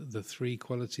 the 3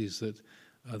 qualities that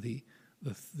are the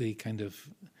kind of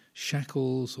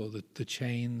shackles or the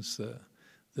chains,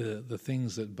 the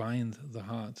things that bind the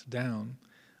heart down,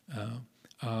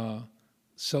 are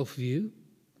self-view,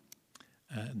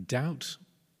 doubt,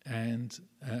 and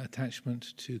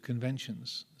attachment to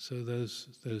conventions. So those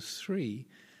 3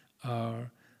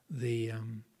 are the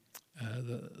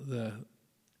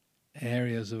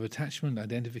areas of attachment,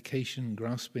 identification,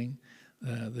 grasping.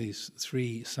 These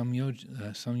 3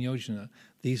 samyojana.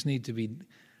 These need to be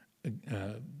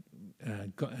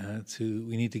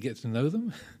we need to get to know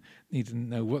them, need to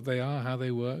know what they are, how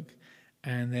they work,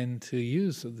 and then to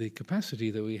use the capacity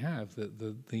that we have,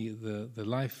 the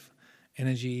life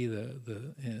energy,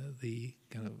 the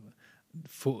kind of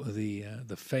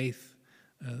the faith,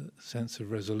 sense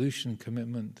of resolution,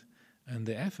 commitment, and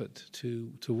the effort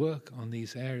to work on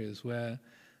these areas where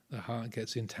the heart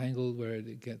gets entangled, where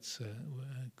it gets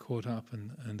caught up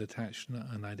and attached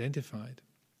and identified.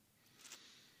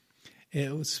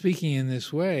 Speaking in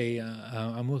this way,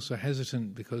 I'm also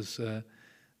hesitant because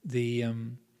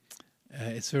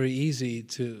it's very easy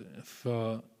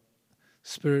for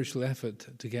spiritual effort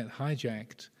to get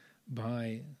hijacked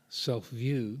by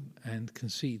self-view and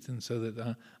conceit, and so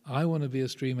that I want to be a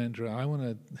stream enterer, I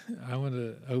want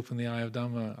to open the eye of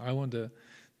Dhamma, I want to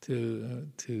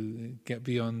get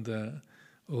beyond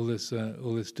all this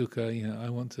dukkha. I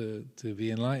want to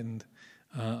be enlightened.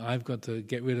 I've got to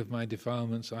get rid of my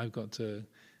defilements. I've got to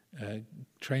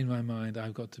train my mind.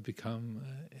 I've got to become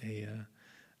a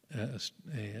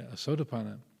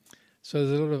Sotapanna. So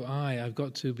there's a lot of I've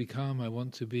got to become, I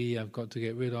want to be, I've got to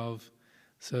get rid of.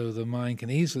 So the mind can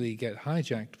easily get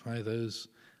hijacked by those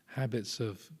habits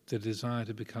of the desire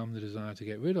to become, the desire to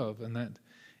get rid of. And that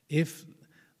if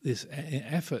this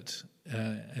effort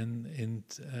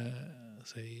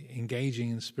say engaging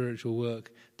in spiritual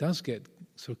work does get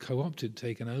sort of co-opted,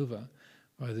 taken over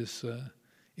by this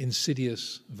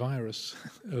insidious virus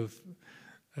of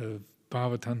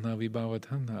bhavatanha,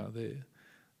 vibhavatanha,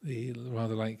 the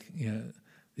rather like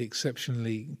the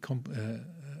exceptionally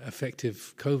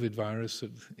effective COVID virus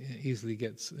that easily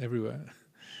gets everywhere.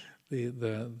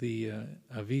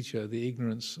 avijja, the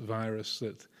ignorance virus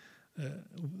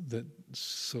that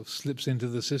sort of slips into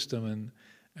the system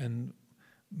and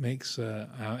makes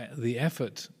the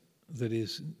effort that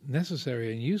is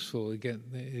necessary and useful. Again,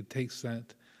 it takes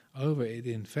that over. It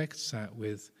infects that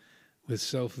with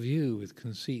self-view, with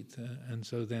conceit, and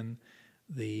so then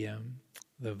the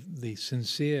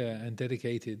sincere and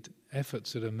dedicated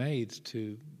efforts that are made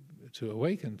to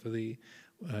awaken,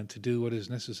 to do what is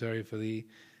necessary for the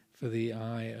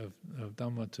eye of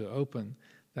Dhamma to open,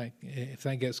 that if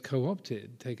that gets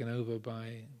co-opted, taken over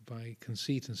by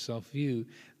conceit and self-view,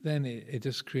 then it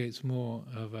just creates more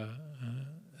of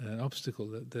an obstacle.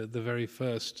 The very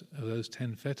first of those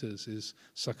 10 fetters is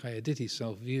Sakkaya Ditthi,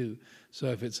 self-view. So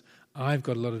if it's, I've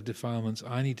got a lot of defilements,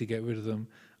 I need to get rid of them,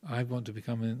 I want to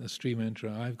become a stream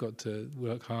enterer, I've got to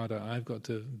work harder, I've got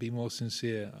to be more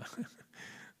sincere,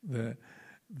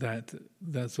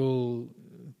 that's all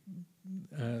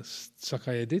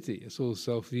Sakkaya Ditthi. It's all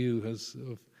self-view has sort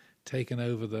of taken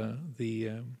over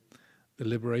the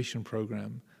liberation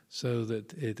program, so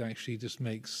that it actually just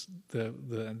makes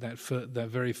that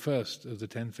very first of the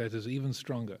 10 fetters even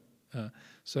stronger.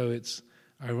 So it's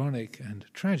ironic and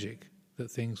tragic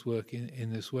that things work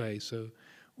in this way. So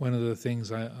one of the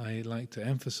things I like to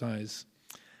emphasize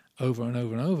over and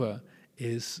over and over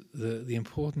is the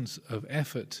importance of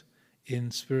effort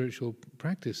in spiritual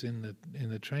practice, in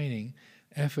the training,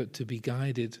 effort to be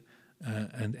guided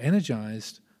and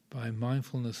energized by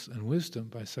mindfulness and wisdom,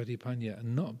 by satipanya,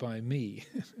 and not by me,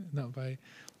 not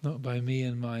by me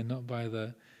and mine, not by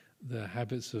the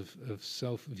habits of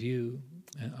self-view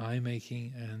and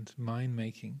I-making and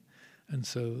mind-making. And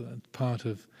so part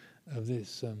of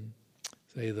this,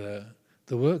 say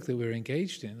the work that we're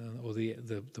engaged in, or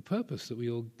the purpose that we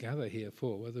all gather here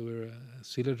for, whether we're a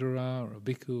Siladhara or a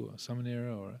bhikkhu or a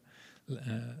samanera or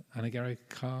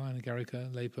anagarika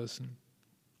layperson,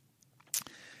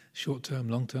 short-term,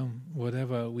 long-term,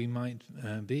 whatever we might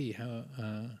be,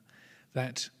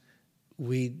 that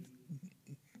we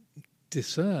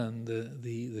discern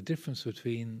the difference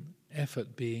between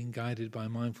effort being guided by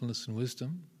mindfulness and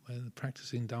wisdom,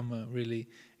 practicing Dhamma really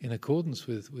in accordance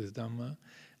with Dhamma,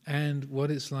 and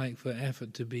what it's like for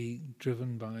effort to be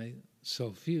driven by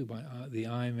self-view, by the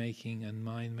I-making and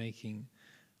mind-making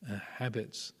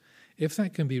habits. If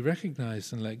that can be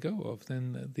recognized and let go of,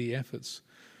 then the efforts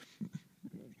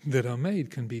that are made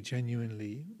can be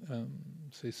genuinely,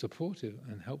 say, supportive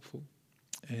and helpful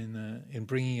in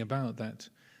bringing about that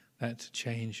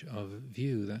change of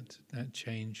view, that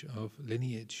change of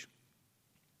lineage.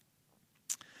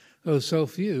 Oh,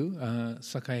 self-view,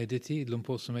 Sakkaya Ditthi,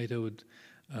 Lumpur Sumedho would,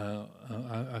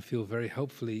 I feel, very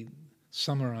helpfully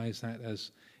summarize that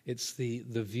as it's the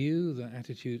view, the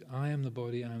attitude, I am the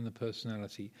body, I am the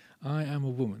personality, I am a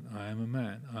woman, I am a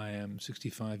man, I am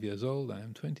 65 years old, I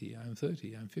am 20, I am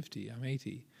 30, I am 50, I am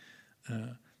 80.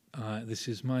 This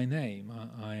is my name,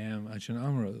 I am Ajahn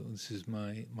Amaro, this is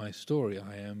my story,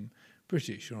 I am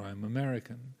British or I am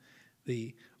American.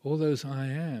 All those I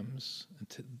ams,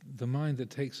 the mind that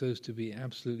takes those to be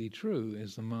absolutely true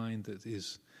is the mind that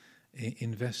is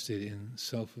invested in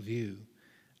self-view.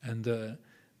 And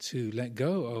to let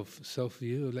go of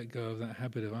self-view, let go of that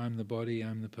habit of I'm the body,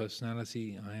 I'm the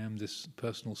personality, I am this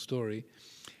personal story,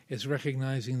 is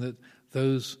recognizing that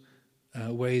those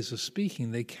ways of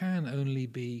speaking, they can only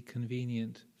be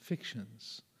convenient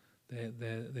fictions.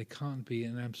 They can't be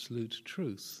an absolute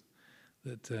truth.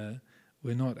 That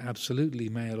we're not absolutely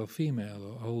male or female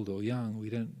or old or young.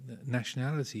 We don't.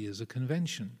 Nationality is a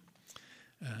convention.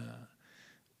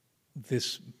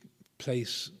 This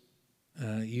place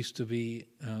used to be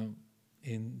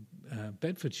in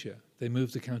Bedfordshire. They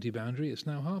moved the county boundary. It's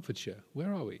now Hertfordshire.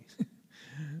 Where are we?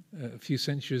 A few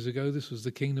centuries ago, this was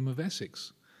the Kingdom of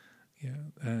Essex,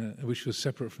 which was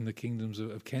separate from the kingdoms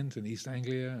of Kent and East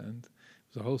Anglia, and it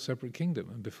was a whole separate kingdom.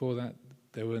 And before that,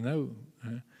 there were no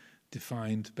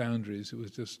defined boundaries. It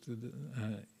was just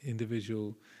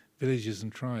individual villages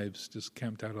and tribes just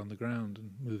camped out on the ground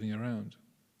and moving around.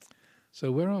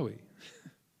 So where are we?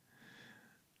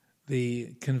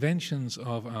 The conventions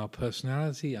of our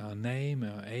personality, our name,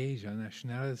 our age, our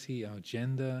nationality, our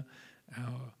gender,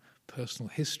 our personal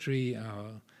history,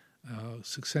 our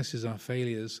successes, our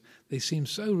failures, they seem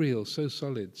so real, so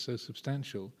solid, so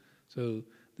substantial. So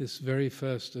this very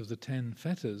first of the 10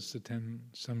 fetters, the 10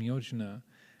 samyojana,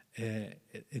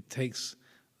 it takes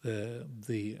the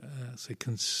say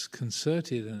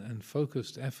concerted and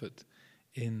focused effort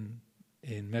in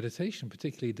meditation,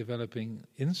 particularly developing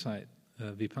insight,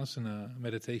 vipassana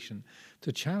meditation,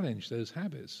 to challenge those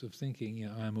habits of thinking,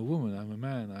 I am a woman, I'm a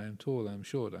man, I am tall, I'm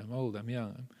short, I'm old, I'm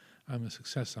young, I'm a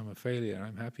success, I'm a failure,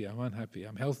 I'm happy, I'm unhappy,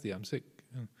 I'm healthy, I'm sick,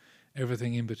 and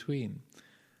everything in between.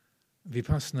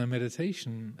 Vipassana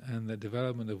meditation and the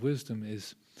development of wisdom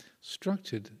is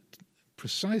structured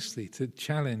precisely to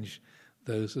challenge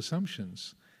those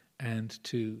assumptions and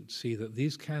to see that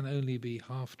these can only be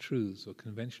half-truths or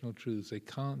conventional truths. They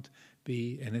can't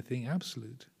be anything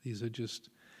absolute. These are just,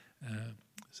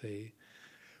 say,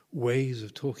 ways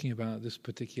of talking about this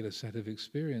particular set of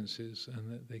experiences,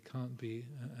 and that they can't be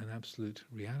an absolute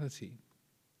reality.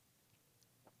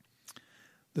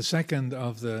 The second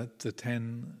of the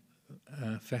 10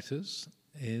 fetters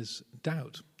is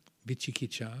doubt,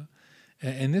 vicikicca.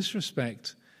 In this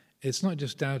respect, it's not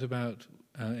just doubt about,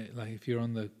 like if you're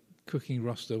on the cooking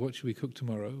roster, what should we cook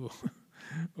tomorrow,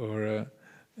 or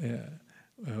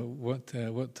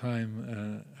what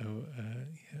time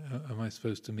am I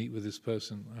supposed to meet with this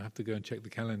person? I have to go and check the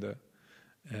calendar.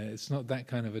 It's not that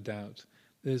kind of a doubt.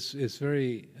 It's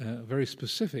very very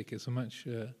specific. It's a much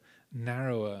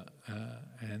narrower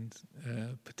and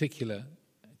particular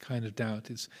kind of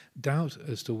doubt. It's doubt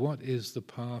as to what is the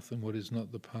path and what is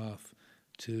not the path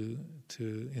to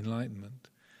enlightenment.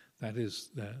 That is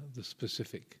the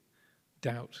specific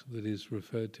doubt that is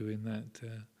referred to in that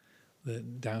the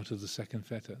doubt of the second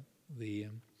fetter. The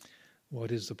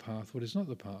what is the path, what is not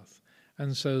the path,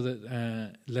 and so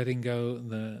that letting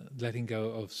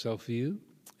go of self-view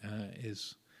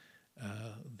is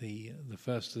the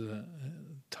first of the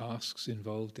tasks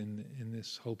involved in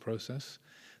this whole process.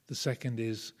 The second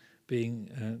is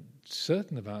being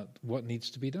certain about what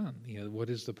needs to be done. What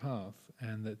is the path,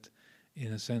 and that,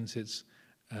 in a sense, it's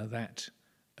that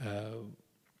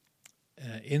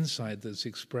insight that's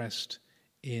expressed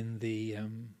in the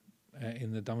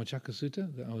Dhammacakka Sutta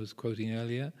that I was quoting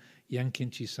earlier.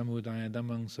 Yankinchi samudaya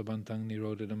dhammang sabantang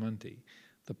nirodha dhammanti.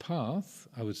 The path,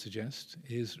 I would suggest,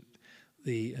 is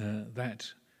the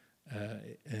that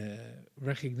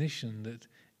recognition that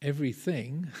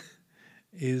everything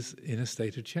is in a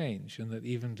state of change, and that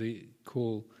even to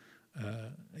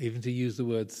use the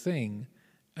word thing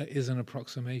is an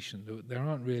approximation. There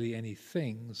aren't really any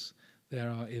things. There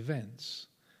are events.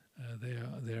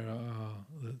 There are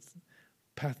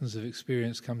patterns of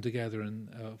experience come together and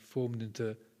formed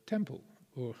into temple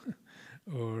or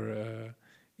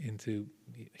into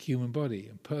human body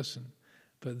and person.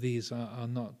 But these are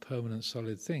not permanent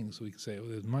solid things. We could say,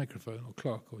 there's a microphone or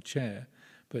clock or chair.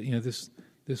 But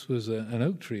this was an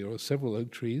oak tree or several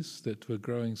oak trees that were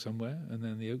growing somewhere, and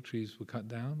then the oak trees were cut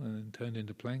down and then turned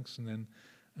into planks, and then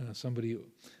somebody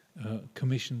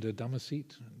commissioned a Dhamma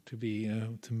seat to be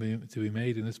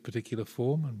made in this particular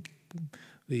form, and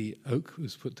the oak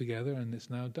was put together, and it's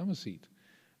now Dhamma seat.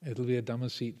 It'll be a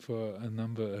Dhamma seat for a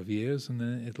number of years, and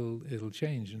then it'll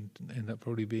change and end up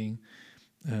probably being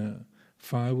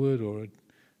firewood or a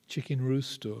chicken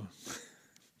roost, or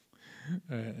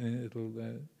and it'll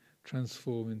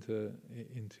transform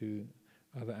into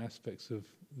other aspects of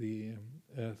the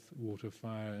earth, water,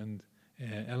 fire, and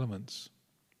air elements.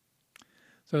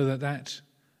 So that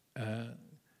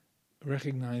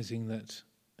recognizing that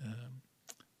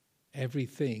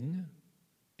everything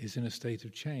is in a state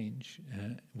of change,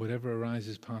 whatever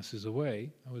arises passes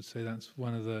away. I would say that's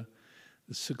one of the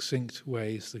succinct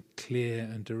ways, the clear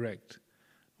and direct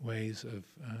ways of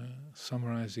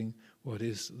summarizing what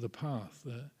is the path.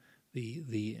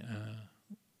 The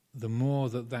more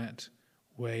that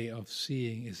way of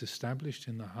seeing is established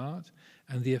in the heart,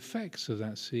 and the effects of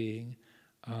that seeing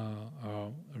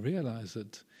are realize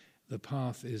that the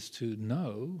path is to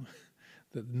know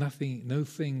that no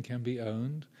thing can be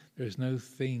owned. There is no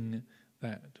thing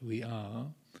that we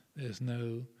are. There's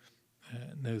no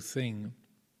thing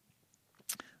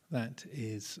that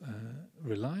is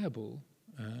reliable,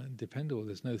 dependable.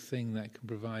 There's no thing that can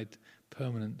provide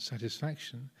permanent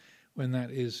satisfaction. When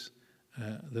that is,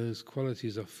 those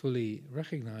qualities are fully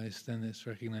recognized, then it's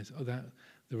recognized that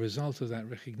the result of that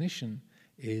recognition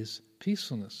is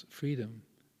peacefulness, freedom,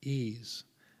 ease,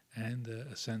 and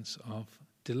a sense of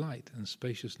delight and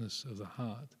spaciousness of the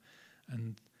heart.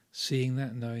 And seeing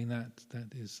that, knowing that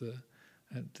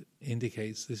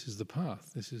indicates this is the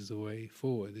path, this is the way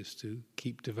forward, is to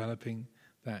keep developing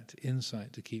that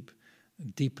insight, to keep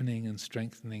deepening and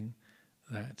strengthening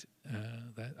that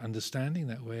understanding,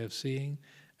 that way of seeing,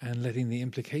 and letting the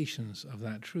implications of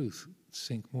that truth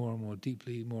sink more and more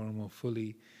deeply, more and more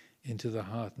fully into the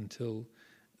heart until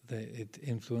it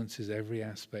influences every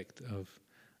aspect of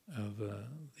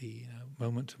the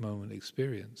moment-to-moment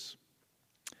experience.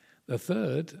 The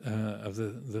third of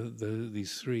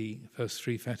these first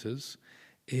three fetters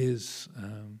is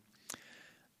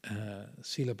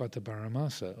Silabbata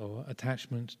Paramasa, or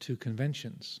attachment to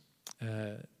conventions.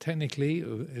 Technically,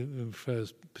 it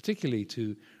refers particularly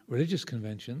to religious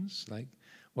conventions, like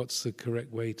what's the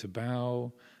correct way to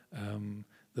bow,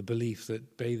 the belief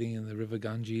that bathing in the river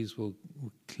Ganges will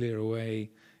clear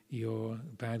away your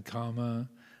bad karma,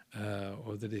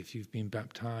 or that if you've been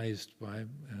baptized by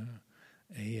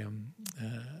a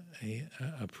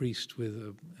priest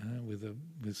with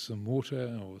some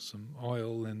water or some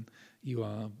oil, then you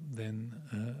are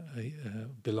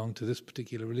belong to this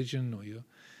particular religion, or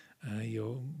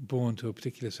you're born to a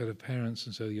particular set of parents,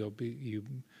 and so you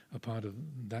are part of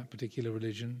that particular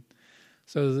religion.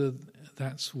 So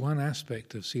that's one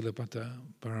aspect of Silabbata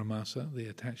Paramasa, the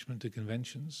attachment to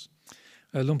conventions.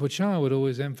 Luang Por Chah would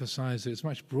always emphasize that it's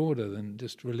much broader than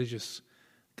just religious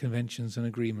conventions and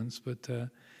agreements, but the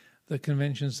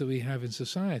conventions that we have in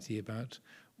society about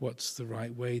what's the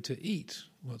right way to eat,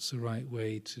 what's the right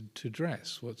way to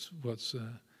dress, what's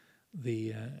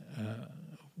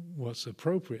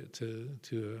appropriate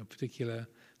to a particular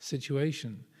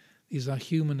situation. These are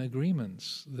human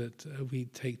agreements that we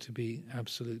take to be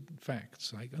absolute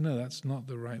facts. Like, oh no, that's not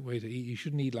the right way to eat. You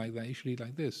shouldn't eat like that. You should eat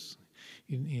like this.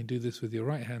 You do this with your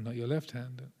right hand, not your left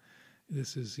hand.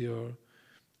 This is your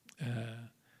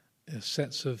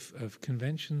sets of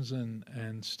conventions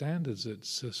and standards that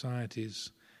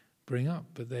societies bring up,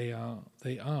 but they are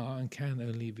and can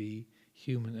only be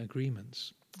human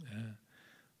agreements. On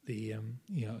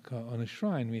a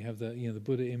shrine we have the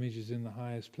Buddha image is in the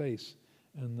highest place,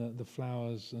 and the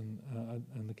flowers and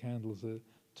the candles are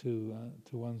to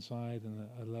one side and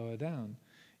are lower down.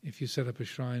 If you set up a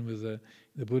shrine with the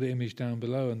Buddha image down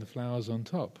below and the flowers on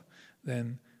top,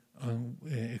 then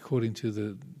according to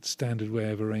the standard way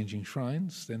of arranging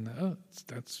shrines, then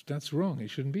that's wrong. It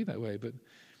shouldn't be that way. But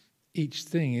each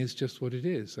thing is just what it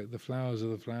is. Like the flowers are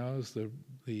the flowers, the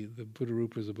Buddha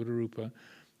Rupa is a Buddha Rupa.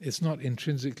 It's not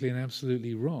intrinsically and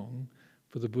absolutely wrong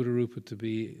for the Buddha Rupa to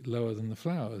be lower than the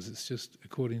flowers. It's just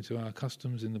according to our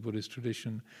customs in the Buddhist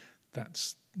tradition,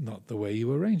 that's not the way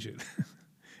you arrange it.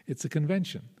 It's a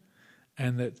convention.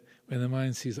 And that when the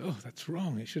mind sees, oh, that's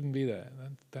wrong, it shouldn't be there,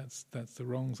 that's the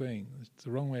wrong thing, it's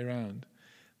the wrong way around,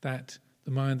 that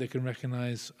the mind that can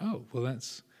recognize, oh, well,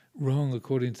 that's wrong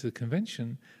according to the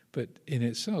convention, but in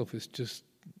itself it's just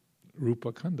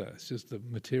rupa khanda, it's just the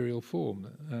material form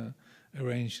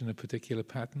arranged in a particular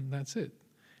pattern, that's it.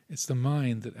 It's the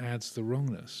mind that adds the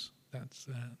wrongness. That's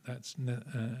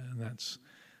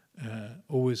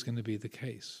always going to be the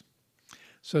case.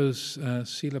 So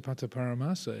Silabbata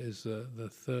Paramasa is the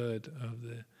third of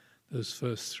those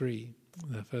first three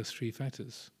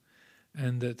fetters,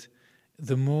 and that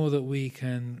the more that we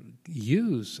can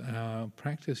use our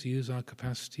practice, use our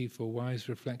capacity for wise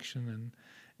reflection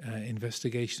and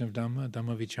investigation of Dhamma,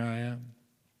 Dhamma Vichaya,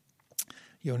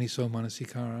 Yoniso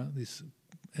Manasikara, this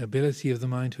ability of the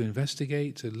mind to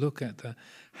investigate, to look at the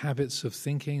habits of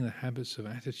thinking, the habits of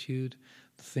attitude,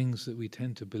 the things that we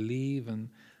tend to believe, and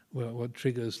what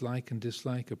triggers like and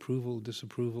dislike, approval,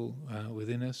 disapproval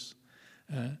within us.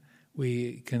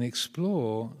 We can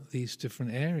explore these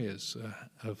different areas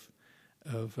of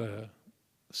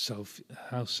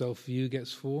how self-view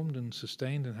gets formed and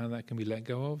sustained, and how that can be let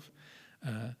go of.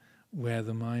 Where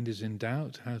the mind is in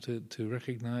doubt, how to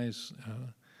recognize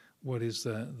what is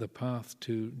the path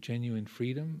to genuine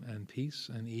freedom and peace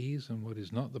and ease, and what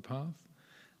is not the path,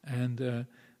 and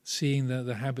seeing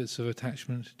the habits of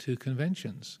attachment to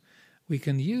conventions. We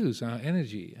can use our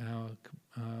energy, our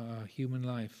human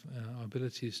life, our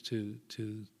abilities to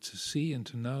see and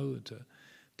to know,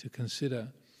 to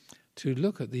consider, to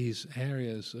look at these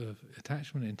areas of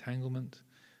attachment, entanglement,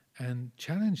 and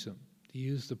challenge them. To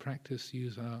use the practice,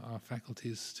 use our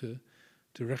faculties to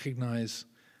recognize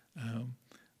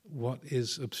what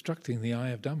is obstructing the eye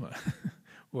of Dhamma,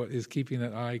 what is keeping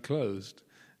that eye closed,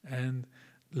 and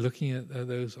looking at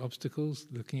those obstacles,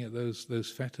 looking at those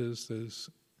fetters, those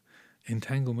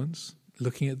entanglements,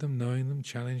 looking at them, knowing them,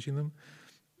 challenging them,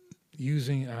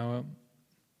 using our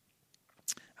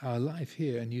life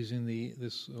here and using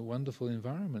this wonderful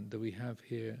environment that we have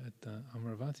here at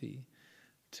Amaravati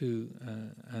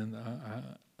and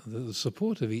the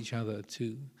support of each other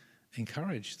to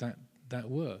encourage that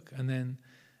work. And then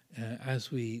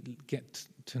as we get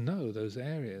to know those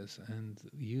areas and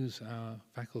use our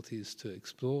faculties to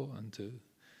explore and to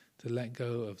let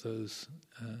go of those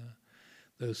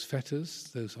fetters,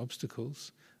 those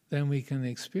obstacles, then we can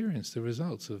experience the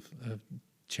results of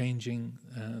changing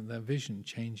that vision,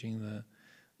 changing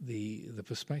the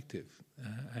perspective,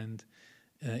 and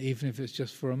even if it's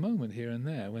just for a moment here and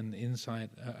there, when insight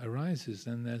arises,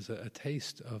 then there's a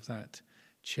taste of that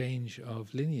change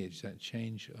of lineage, that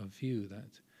change of view,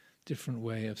 that different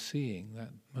way of seeing, that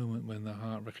moment when the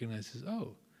heart recognizes,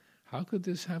 oh, how could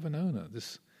this have an owner?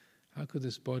 How could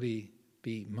this body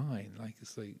be mine? Like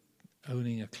it's like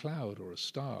owning a cloud or a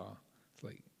star. It's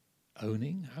like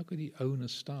owning? How could he own a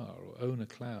star or own a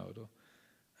cloud? Or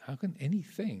how can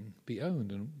anything be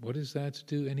owned? And what is there to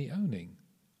do any owning?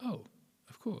 Oh,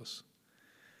 of course.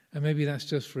 And maybe that's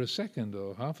just for a second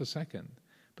or half a second.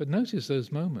 But notice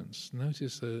those moments.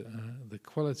 Notice the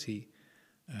quality,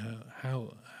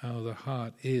 how the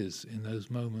heart is in those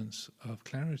moments of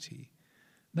clarity.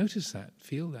 Notice that,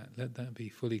 feel that, let that be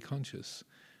fully conscious.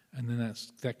 And then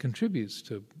that contributes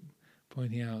to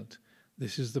pointing out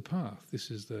this is the path, this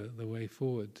is the way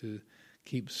forward to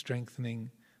keep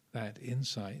strengthening that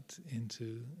insight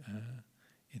into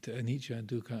anicca,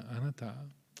 dukkha, anatta,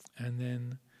 and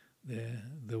then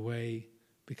the way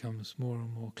becomes more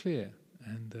and more clear,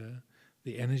 and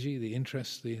the energy, the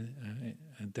interest, the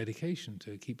dedication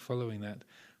to keep following that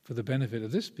for the benefit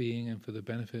of this being and for the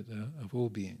benefit of all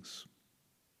beings.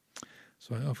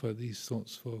 So I offer these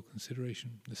thoughts for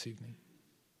consideration this evening.